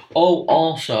 Okay. Oh,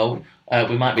 also,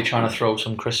 We might be trying to throw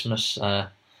some Christmas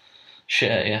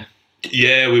shit at you.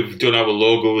 Yeah, we've done our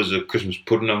logo as a Christmas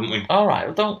pudding, haven't we? All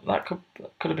right, well, that could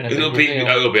have been a big reveal.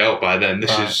 It'll be out by then.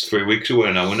 This Right. is 3 weeks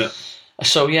away now, isn't it?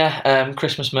 So yeah,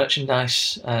 Christmas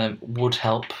merchandise would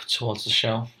help towards the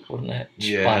show, wouldn't it?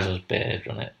 Yeah. Buys us beer,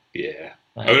 doesn't it? Yeah.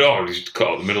 Right. I mean, just cut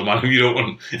out the middleman. If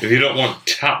you don't want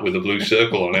tap with a blue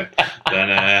circle on it,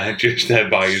 then just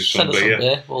buy you some Send us beer. some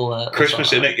beer. We'll,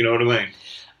 Christmas in it, you know what I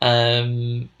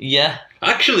mean? Yeah.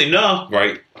 Actually, no,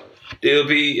 right.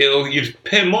 You'd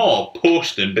pay more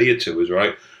posting beer to us,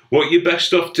 right? What you're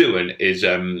best off doing is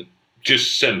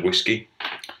just send whiskey.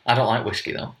 I don't like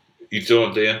whiskey though. You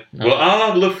don't, do you? No. Well,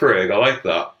 I'll have Lafroig. I like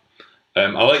that. I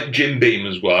like Jim Beam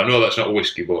as well. I know that's not a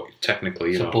whiskey, but technically,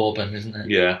 It's you a know. bourbon, isn't it?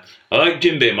 Yeah. I like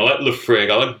Jim Beam. I like Lafroig.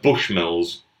 I like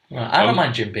Bushmills. Right. I don't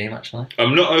mind Jim Beam actually.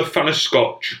 I'm not a fan of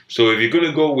Scotch, so if you're going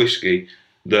to go whiskey,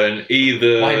 then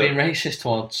either... Why are you being racist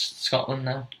towards Scotland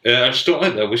now? I just don't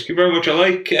like that whiskey very much. I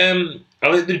like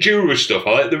the Jura stuff.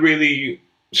 I like the really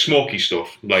smoky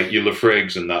stuff, like your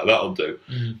Lafroigs and that. That'll do.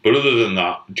 But other than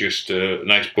that, just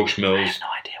nice I Bushmills. have no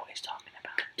idea what he's talking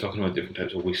about. Talking about different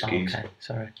types of Oh, whiskies. okay,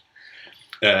 sorry.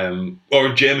 Or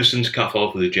a Jameson's. Can't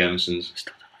fall for the Jamesons.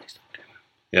 Still don't know what he's talking about.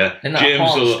 Yeah. Isn't that a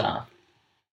porn star?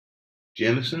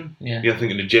 Jameson? Yeah. You're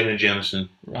thinking of Jenna Jameson.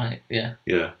 Right, yeah.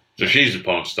 Yeah. So she's a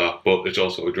porn star, but it's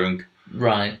also a drink.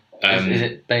 Right. Is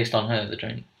it based on her, the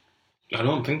drink? I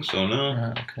don't think so, no.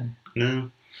 Right, okay.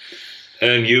 No.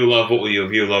 And you love, what will you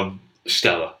have? You love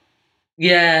Stella.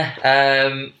 Yeah,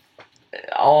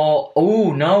 no.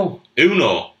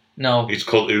 Uno. No. It's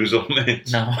called Ouzo,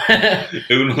 mate. No.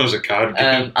 Uno's a card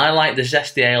game. I like the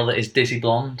zesty ale that is Dizzy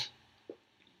Blonde.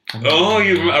 I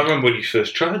remember when you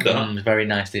first tried that. Very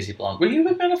nice Dizzy Blonde. Were you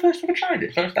with me when I first ever tried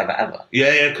it? First ever?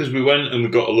 Yeah, because we went and we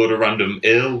got a load of random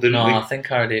ale, didn't No, we? I think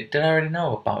I already... Did I already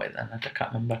know about it then? I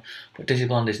can't remember. But Dizzy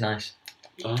Blonde is nice.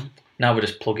 Oh. Now we're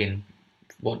just plugging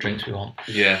what drinks we want.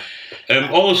 Yeah.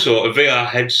 Also, a VR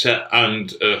headset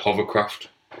and a hovercraft.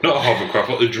 Not a hovercraft,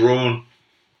 but the drone.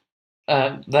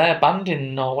 They're banned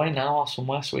in Norway now or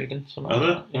somewhere, Sweden. Somewhere Are they?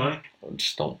 like that, yeah. Why?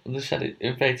 Just don't... They said it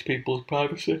invades people's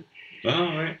privacy.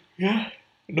 Oh, right. Yeah.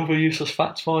 Another useless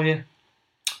fact for you.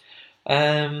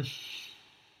 Anything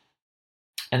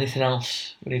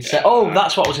else we need to say? Oh,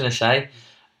 that's what I was going to say.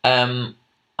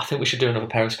 I think we should do another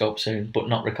Periscope soon, but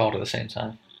not record at the same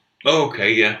time.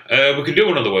 Okay, yeah. We can do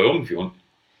one on the way home if you want.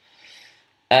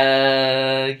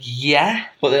 Yeah,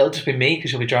 but it'll just be me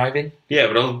because you'll be driving. Yeah,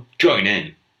 but I'll join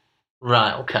in.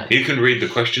 Right, okay. You can read the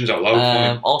questions out loud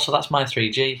for me. Also, that's my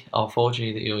 3G or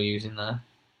 4G that you're using there.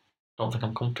 Don't think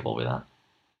I'm comfortable with that.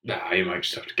 Nah, you might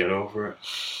just have to get over it.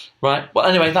 Right, well,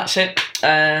 anyway, that's it.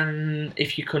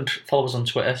 If you could follow us on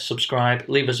Twitter, subscribe,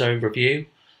 leave us a review,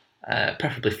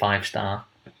 preferably 5-star.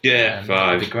 Yeah, 5.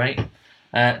 That'd be great.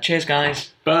 Cheers,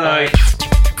 guys. Bye.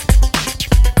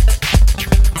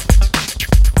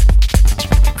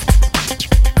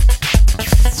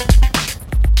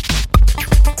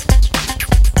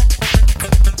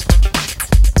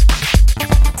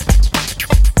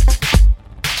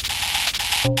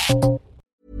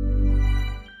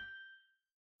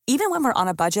 Even when we're on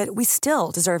a budget, we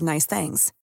still deserve nice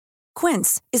things.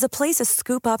 Quince is a place to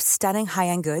scoop up stunning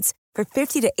high-end goods for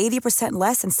 50 to 80%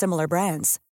 less than similar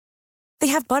brands. They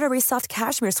have buttery soft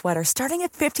cashmere sweaters starting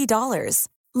at $50,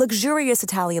 luxurious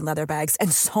Italian leather bags,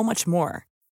 and so much more.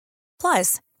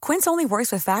 Plus, Quince only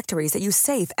works with factories that use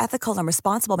safe, ethical, and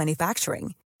responsible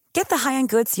manufacturing. Get the high-end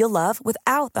goods you'll love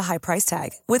without the high price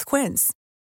tag with Quince.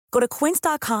 Go to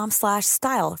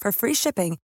quince.com/style for free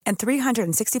shipping and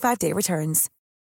 365-day returns.